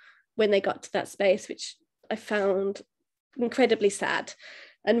for when they got to that space, which I found incredibly sad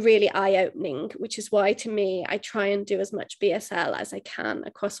and really eye-opening, which is why, to me, I try and do as much BSL as I can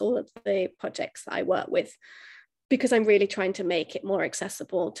across all of the projects that I work with, because I'm really trying to make it more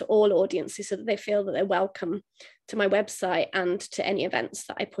accessible to all audiences so that they feel that they're welcome to my website and to any events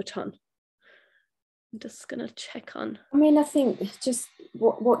that I put on. I'm just going to check on. I mean, I think just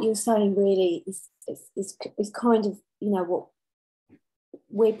what you're saying really is kind of, you know, what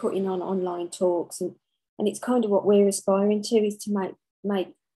we're putting on online talks, and it's kind of what we're aspiring to, is to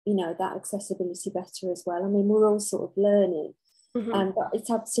make you know, that accessibility better as well. I mean, we're all sort of learning, but it's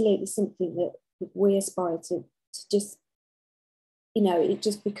absolutely something that we aspire to just, you know, it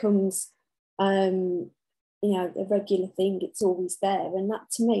just becomes you know, a regular thing. It's always there, and that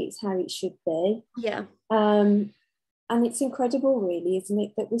to me is how it should be. Yeah. And it's incredible, really, isn't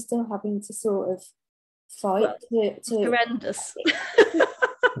it, that we're still having to sort of fight to horrendous.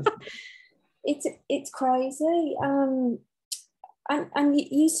 It's crazy. And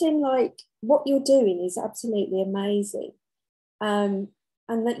you seem like what you're doing is absolutely amazing, and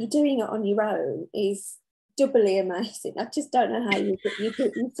that you're doing it on your own is doubly amazing. I just don't know how you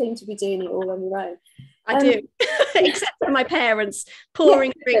seem to be doing it all on your own. I do, except for my parents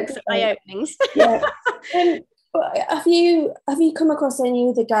pouring drinks at my openings. Yeah. But have you come across any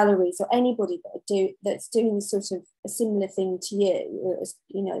other galleries or anybody that's doing sort of a similar thing to you?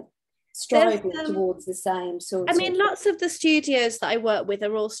 You know, striving towards the same sort of... I mean, lots of the studios that I work with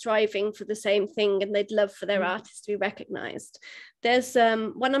are all striving for the same thing, and they'd love for their artists to be recognised. There's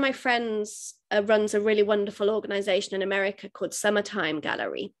one of my friends runs a really wonderful organisation in America called Summertime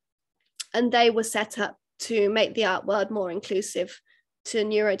Gallery, and they were set up to make the art world more inclusive to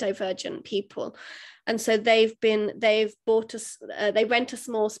neurodivergent people. And so they rent a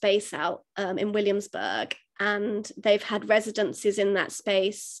small space out in Williamsburg, and they've had residencies in that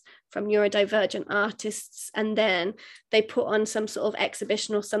space from neurodivergent artists, and then they put on some sort of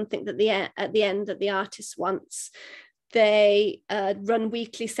exhibition or something that at the end that the artist wants. They run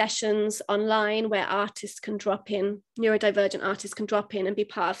weekly sessions online where neurodivergent artists can drop in and be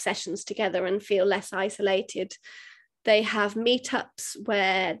part of sessions together and feel less isolated. They have meetups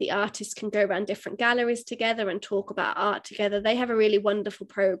where the artists can go around different galleries together and talk about art together. They have a really wonderful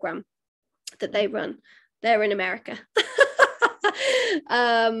program that they run. They're in America.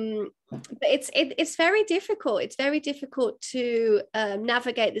 But it's very difficult. It's very difficult to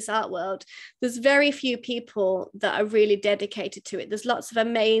navigate this art world. There's very few people that are really dedicated to it. There's lots of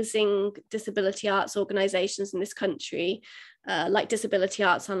amazing disability arts organizations in this country, like Disability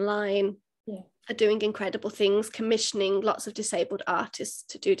Arts Online, are doing incredible things, commissioning lots of disabled artists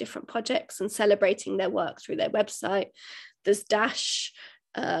to do different projects and celebrating their work through their website. There's Dash,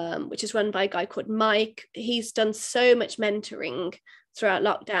 which is run by a guy called Mike. He's done so much mentoring throughout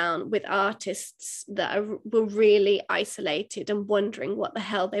lockdown with artists that were really isolated and wondering what the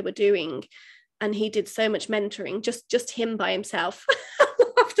hell they were doing. And he did so much mentoring, just him by himself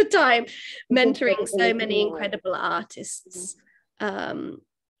half the time, mentoring so many incredible artists. We're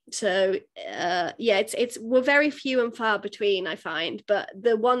very few and far between, I find, but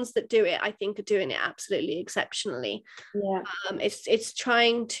the ones that do it, I think, are doing it absolutely exceptionally. It's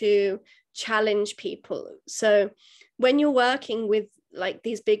trying to challenge people. So when you're working with like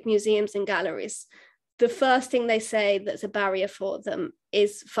these big museums and galleries, the first thing they say that's a barrier for them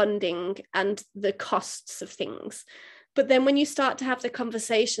is funding and the costs of things. But then when you start to have the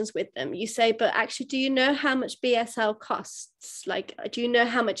conversations with them, you say, but actually, do you know how much BSL costs? Like, do you know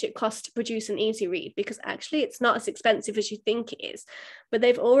how much it costs to produce an easy read? Because actually it's not as expensive as you think it is, but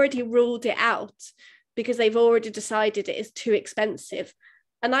they've already ruled it out because they've already decided it is too expensive.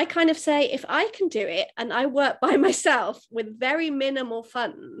 And I kind of say, if I can do it and I work by myself with very minimal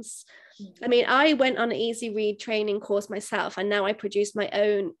funds, I mean, I went on an easy read training course myself, and now I produce my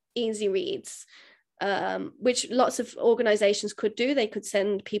own easy reads, which lots of organizations could do. They could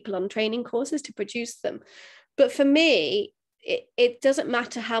send people on training courses to produce them. But for me, it doesn't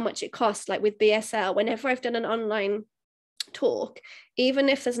matter how much it costs. Like with BSL, whenever I've done an online talk, even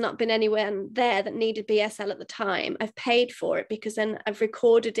if there's not been anyone there that needed BSL at the time, I've paid for it, because then I've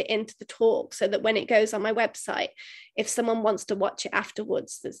recorded it into the talk, so that when it goes on my website, if someone wants to watch it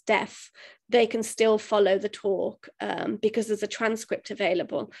afterwards that's deaf, they can still follow the talk, because there's a transcript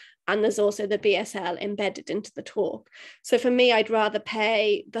available, and there's also the BSL embedded into the talk. So for me, I'd rather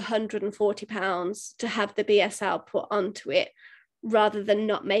pay the £140 to have the BSL put onto it, rather than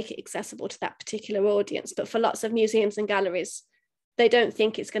not make it accessible to that particular audience. But for lots of museums and galleries, they don't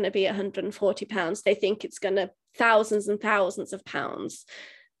think it's going to be £140. They think it's going to thousands and thousands of pounds.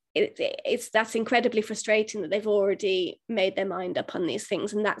 That's incredibly frustrating that they've already made their mind up on these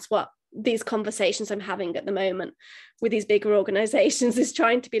things. And that's what these conversations I'm having at the moment with these bigger organizations is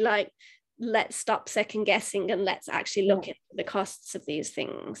trying to be like, let's stop second guessing and let's actually look at the costs of these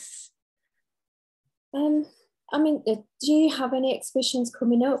things. I mean, do you have any exhibitions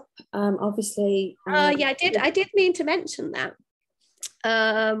coming up? Obviously. Yeah, I did mean to mention that.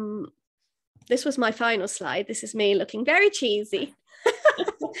 This was my final slide. This is me looking very cheesy.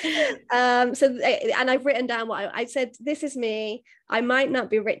 And I've written down what I said. This is me. I might not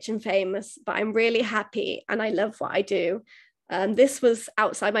be rich and famous, but I'm really happy and I love what I do. This was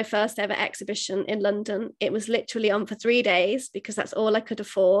outside my first ever exhibition in London. It was literally on for 3 days because that's all I could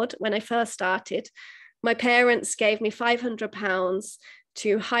afford when I first started. My parents gave me £500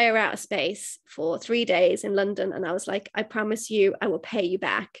 to hire out a space for 3 days in London. And I was like, I promise you, I will pay you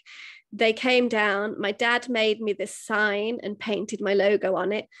back. They came down. My dad made me this sign and painted my logo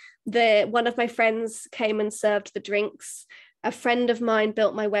on it. One of my friends came and served the drinks. A friend of mine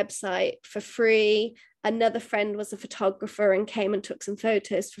built my website for free. Another friend was a photographer and came and took some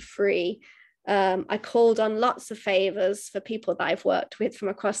photos for free. I called on lots of favors for people that I've worked with from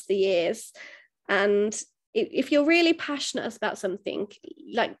across the years. And if you're really passionate about something,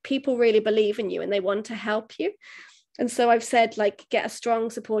 like, people really believe in you and they want to help you. And so I've said, like, get a strong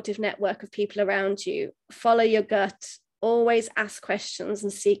supportive network of people around you, follow your gut, always ask questions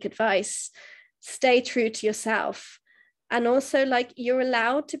and seek advice, stay true to yourself. And also, like, you're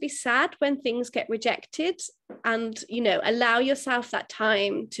allowed to be sad when things get rejected, and, you know, allow yourself that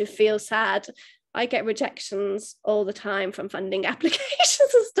time to feel sad. I get rejections all the time from funding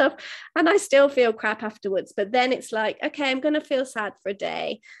applications and stuff, and I still feel crap afterwards. But then it's like, okay, I'm going to feel sad for a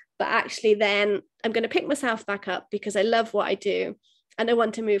day, but actually then I'm going to pick myself back up because I love what I do and I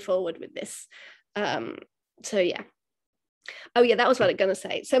want to move forward with this. So yeah. Oh yeah, that was what I'm going to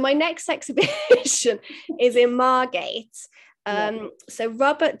say. So my next exhibition is in Margate. So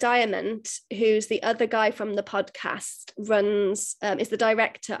Robert Diamond, who's the other guy from the podcast, is the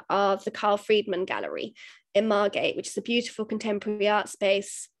director of the Carl Friedman Gallery in Margate, which is a beautiful contemporary art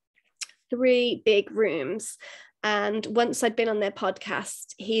space, 3 big rooms. And once I'd been on their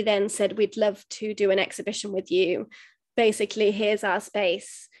podcast, he then said, we'd love to do an exhibition with you. Basically, here's our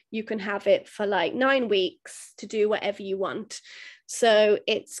space. You can have it for like 9 weeks to do whatever you want. So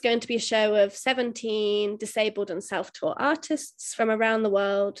it's going to be a show of 17 disabled and self-taught artists from around the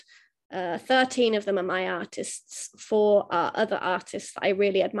world. 13 of them are my artists. 4 are other artists that I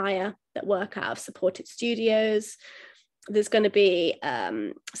really admire that work out of supported studios. There's going to be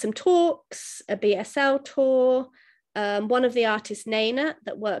some talks, a BSL tour. One of the artists, Naina,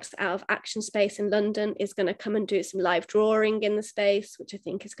 that works out of Action Space in London, is going to come and do some live drawing in the space, which I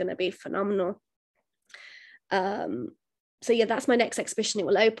think is going to be phenomenal. So yeah, that's my next exhibition. It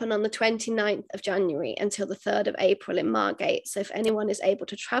will open on the 29th of January until the 3rd of April in Margate. So if anyone is able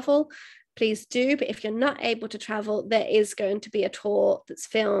to travel, please do. But if you're not able to travel, there is going to be a tour that's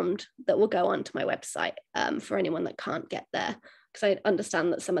filmed that will go onto my website for anyone that can't get there. Because I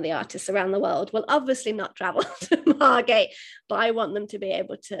understand that some of the artists around the world will obviously not travel to Margate, but I want them to be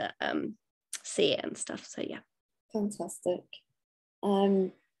able to see it and stuff. So yeah. Fantastic.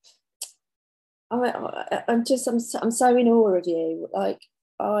 I'm so in awe of you. Like,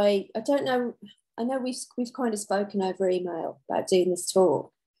 I don't know. I know we've kind of spoken over email about doing this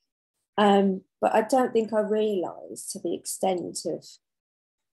talk, but I don't think I realised to the extent of.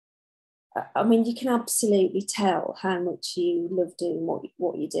 I mean, you can absolutely tell how much you love doing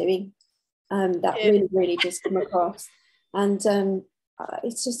what you're doing. That really, really does come across, and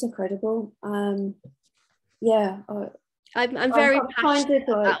it's just incredible. Yeah, I'm very passionate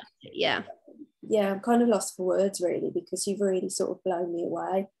about it. Yeah. yeah, I'm kind of lost for words really, because you've really sort of blown me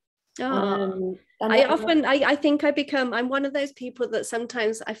away. Oh. And I think I'm one of those people that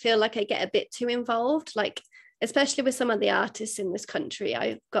sometimes I feel like I get a bit too involved, like especially with some of the artists in this country.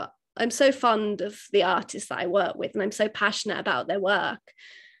 I'm so fond of the artists that I work with, and I'm so passionate about their work.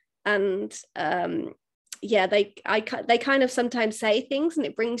 And yeah, they kind of sometimes say things, and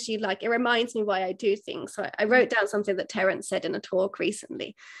it brings you, like, it reminds me why I do things. So I wrote down something that Terence said in a talk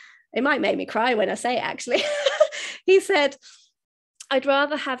recently. It might make me cry when I say it, actually. He said, I'd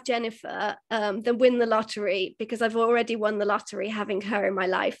rather have Jennifer than win the lottery, because I've already won the lottery having her in my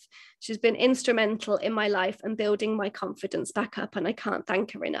life. She's been instrumental in my life and building my confidence back up, and I can't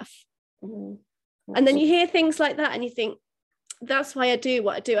thank her enough. And then you hear things like that and you think, that's why I do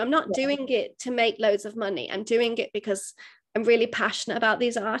what I do. I'm not doing it to make loads of money. I'm doing it because I'm really passionate about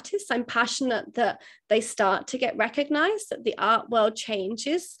these artists. I'm passionate that they start to get recognized, that the art world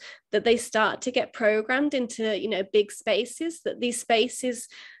changes, that they start to get programmed into, you know, big spaces, that these spaces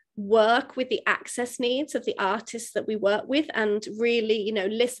work with the access needs of the artists that we work with, and really, you know,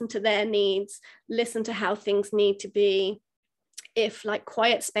 listen to their needs, listen to how things need to be. If like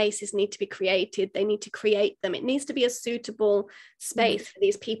quiet spaces need to be created, they need to create them. It needs to be a suitable space for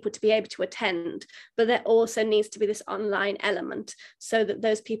these people to be able to attend, but there also needs to be this online element, so that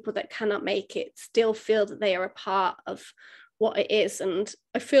those people that cannot make it still feel that they are a part of what it is. And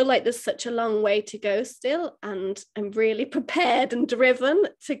I feel like there's such a long way to go still, and I'm really prepared and driven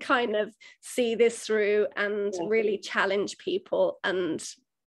to kind of see this through and really challenge people. And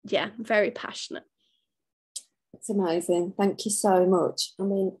yeah, very passionate. It's amazing. Thank you so much. I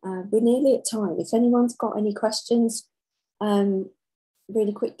mean, we're nearly at time. If anyone's got any questions,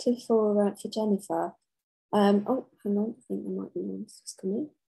 really quickly for Jennifer. Oh, hang on. I think there might be one that's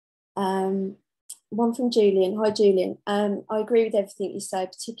coming. One from Julian. Hi, Julian. I agree with everything you say,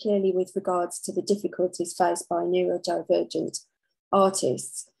 particularly with regards to the difficulties faced by neurodivergent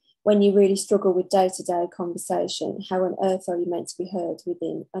artists. When you really struggle with day-to-day conversation, how on earth are you meant to be heard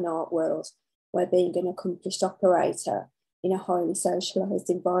within an art world where being an accomplished operator in a highly socialised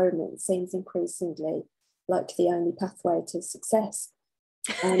environment seems increasingly like the only pathway to success?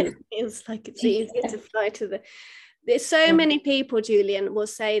 It feels like it's easier to fly to the... There's so many people, Julian, will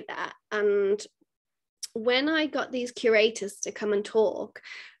say that. And when I got these curators to come and talk,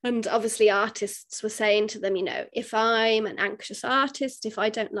 and obviously artists were saying to them, you know, if I'm an anxious artist, if I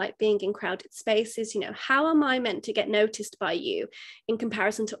don't like being in crowded spaces, you know, how am I meant to get noticed by you in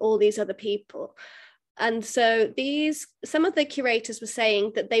comparison to all these other people? And so some of the curators were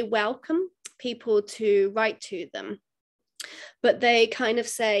saying that they welcome people to write to them, but they kind of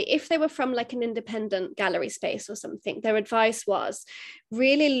say, if they were from like an independent gallery space or something, their advice was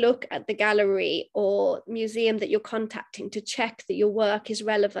really look at the gallery or museum that you're contacting to check that your work is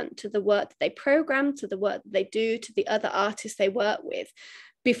relevant to the work that they program, to the work that they do, to the other artists they work with,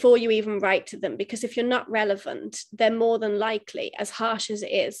 before you even write to them. Because if you're not relevant, they're more than likely, as harsh as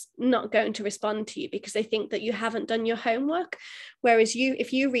it is, not going to respond to you, because they think that you haven't done your homework. Whereas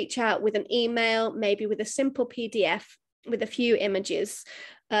if you reach out with an email, maybe with a simple PDF, with a few images,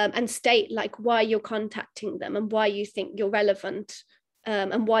 and state like why you're contacting them and why you think you're relevant,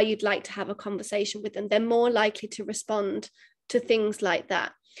 and why you'd like to have a conversation with them, they're more likely to respond to things like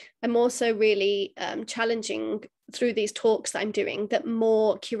that. I'm also really challenging through these talks that I'm doing that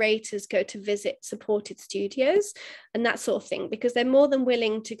more curators go to visit supported studios and that sort of thing, because they're more than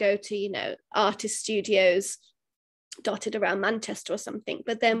willing to go to, you know, artist studios dotted around Manchester or something,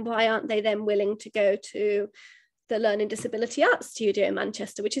 but then why aren't they then willing to go to the Learning Disability Arts Studio in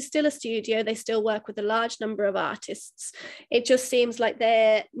Manchester, which is still a studio? They still work with a large number of artists. It just seems like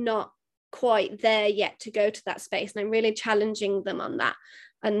they're not quite there yet to go to that space. And I'm really challenging them on that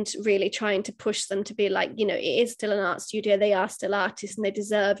and really trying to push them to be like, you know, it is still an art studio. They are still artists and they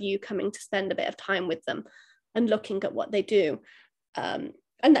deserve you coming to spend a bit of time with them and looking at what they do. And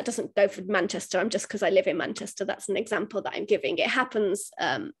that doesn't go for Manchester. I'm just because I live in Manchester. That's an example that I'm giving. It happens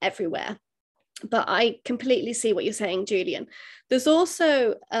everywhere. But I completely see what you're saying, Julian. There's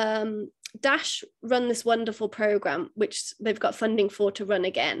also Dash run this wonderful program, which they've got funding for to run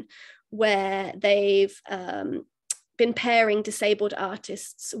again, where they've been pairing disabled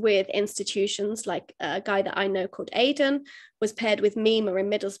artists with institutions. Like a guy that I know called Aidan was paired with Mima in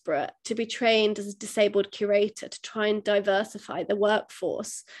Middlesbrough to be trained as a disabled curator to try and diversify the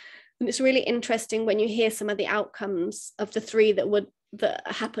workforce. And it's really interesting when you hear some of the outcomes of the three that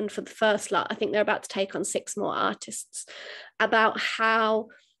happened for the first lot. I think they're about to take on 6 more artists, about how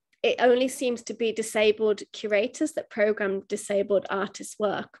it only seems to be disabled curators that program disabled artists'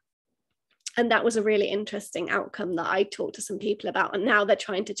 work. And that was a really interesting outcome that I talked to some people about, and now they're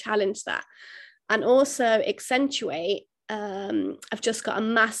trying to challenge that. and also accentuate. I've just got a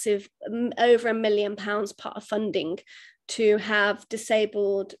massive, over £1 million pot of funding to have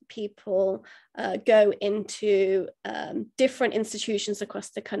disabled people go into different institutions across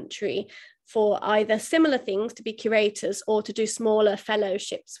the country for either similar things, to be curators, or to do smaller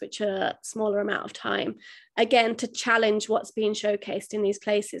fellowships, which are a smaller amount of time, again, to challenge what's being showcased in these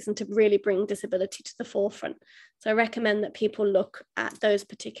places and to really bring disability to the forefront. So I recommend that people look at those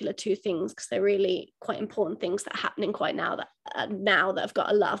particular two things, because they're really quite important things that are happening quite now that have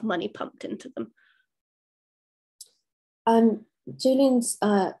got a lot of money pumped into them. Julian's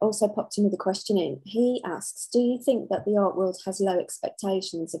also popped another question in. He asks, do you think that the art world has low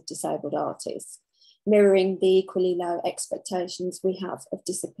expectations of disabled artists, mirroring the equally low expectations we have of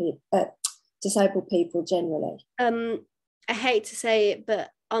disabled people generally? I hate to say it,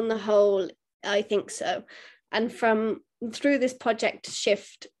 but on the whole, I think so. And through this project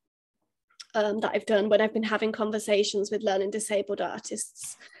Shift that I've done, when I've been having conversations with learning disabled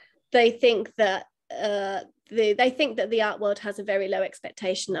artists, they think that they think that the art world has a very low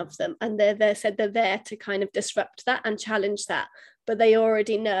expectation of them, and they said they're there to kind of disrupt that and challenge that, but they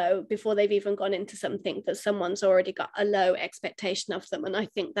already know before they've even gone into something that someone's already got a low expectation of them. And I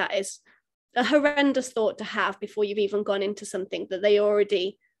think that is a horrendous thought to have before you've even gone into something, that they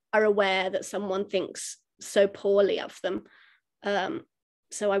already are aware that someone thinks so poorly of them.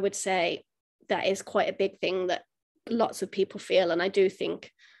 So I would say that is quite a big thing that lots of people feel, and I do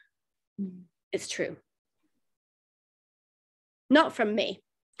think it's true. Not from me.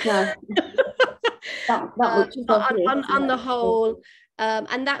 No. On the whole,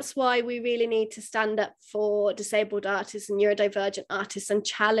 and that's why we really need to stand up for disabled artists and neurodivergent artists and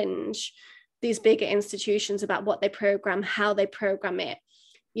challenge these bigger institutions about what they program, how they program it,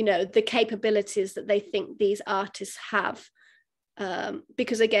 you know, the capabilities that they think these artists have.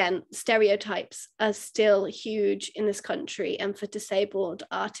 Because again, stereotypes are still huge in this country, and for disabled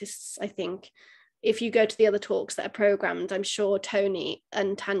artists, I think if you go to the other talks that are programmed, I'm sure Tony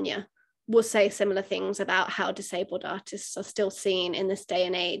and Tanya will say similar things about how disabled artists are still seen in this day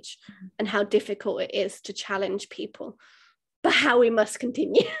and age, and how difficult it is to challenge people, but how we must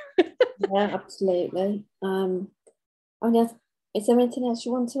continue. Yeah, absolutely. Is there anything else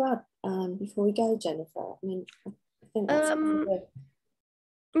you want to add before we go, Jennifer? I mean, I think that's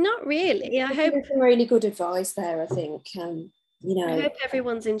not really. I hope some really good advice there. I think you know, I hope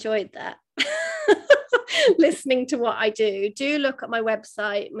everyone's enjoyed that. Listening to what I do look at my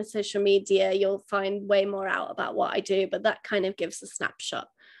website, my social media. You'll find way more out about what I do, but that kind of gives a snapshot.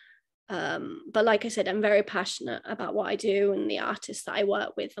 But like I said, I'm very passionate about what I do and the artists that I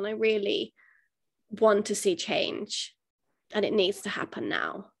work with, and I really want to see change, and it needs to happen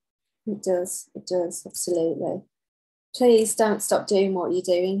now. It does, absolutely. Please don't stop doing what you're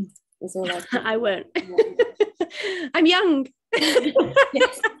doing, is all I can. I won't. I'm young.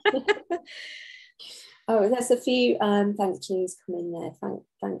 Yes. Oh, there's a few thank yous come in there.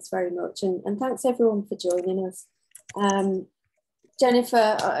 Thanks very much, and thanks everyone for joining us.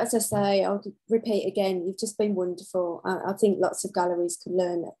 Jennifer, as I say, I'll repeat again, you've just been wonderful. I think lots of galleries can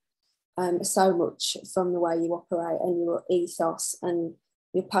learn so much from the way you operate and your ethos and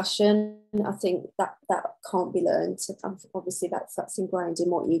your passion. I think that can't be learned. Obviously, that's ingrained in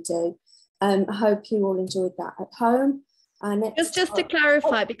what you do. I hope you all enjoyed that at home. Just to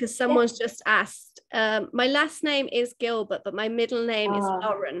clarify, because someone's just asked, my last name is Gilbert, but my middle name is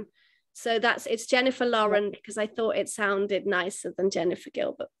Lauren. So it's Jennifer Lauren, because I thought it sounded nicer than Jennifer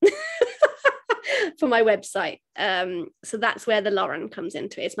Gilbert for my website. So that's where the Lauren comes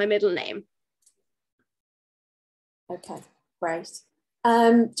into it. It's my middle name. Okay, great.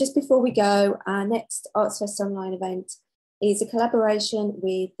 Just before we go, our next ArtsFest Online event is a collaboration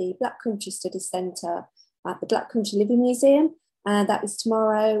with the Black Country Studies Centre at the Black Country Living Museum, and that is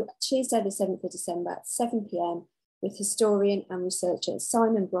tomorrow, Tuesday the 7th of December at 7 p.m, with historian and researcher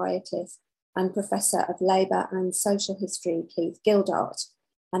Simon Briarcliff and Professor of Labour and Social History Keith Gilbert,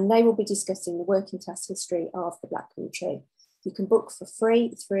 and they will be discussing the working class history of the Black Country. You can book for free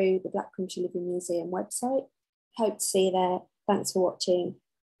through the Black Country Living Museum website. Hope to see you there. Thanks for watching.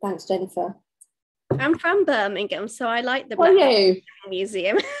 Thanks, Jennifer. I'm from Birmingham, so I like the Black Country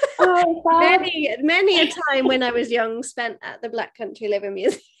Museum. Oh, many a time when I was young spent at the Black Country Living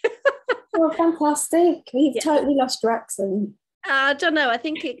Museum. Oh, fantastic. You've totally lost your accent. I don't know. I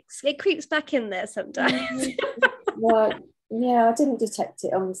think it creeps back in there sometimes. Well, yeah, I didn't detect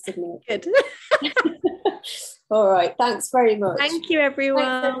it, I must admit. Good. All right. Thanks very much. Thanks,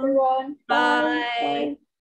 everyone. Bye. Bye.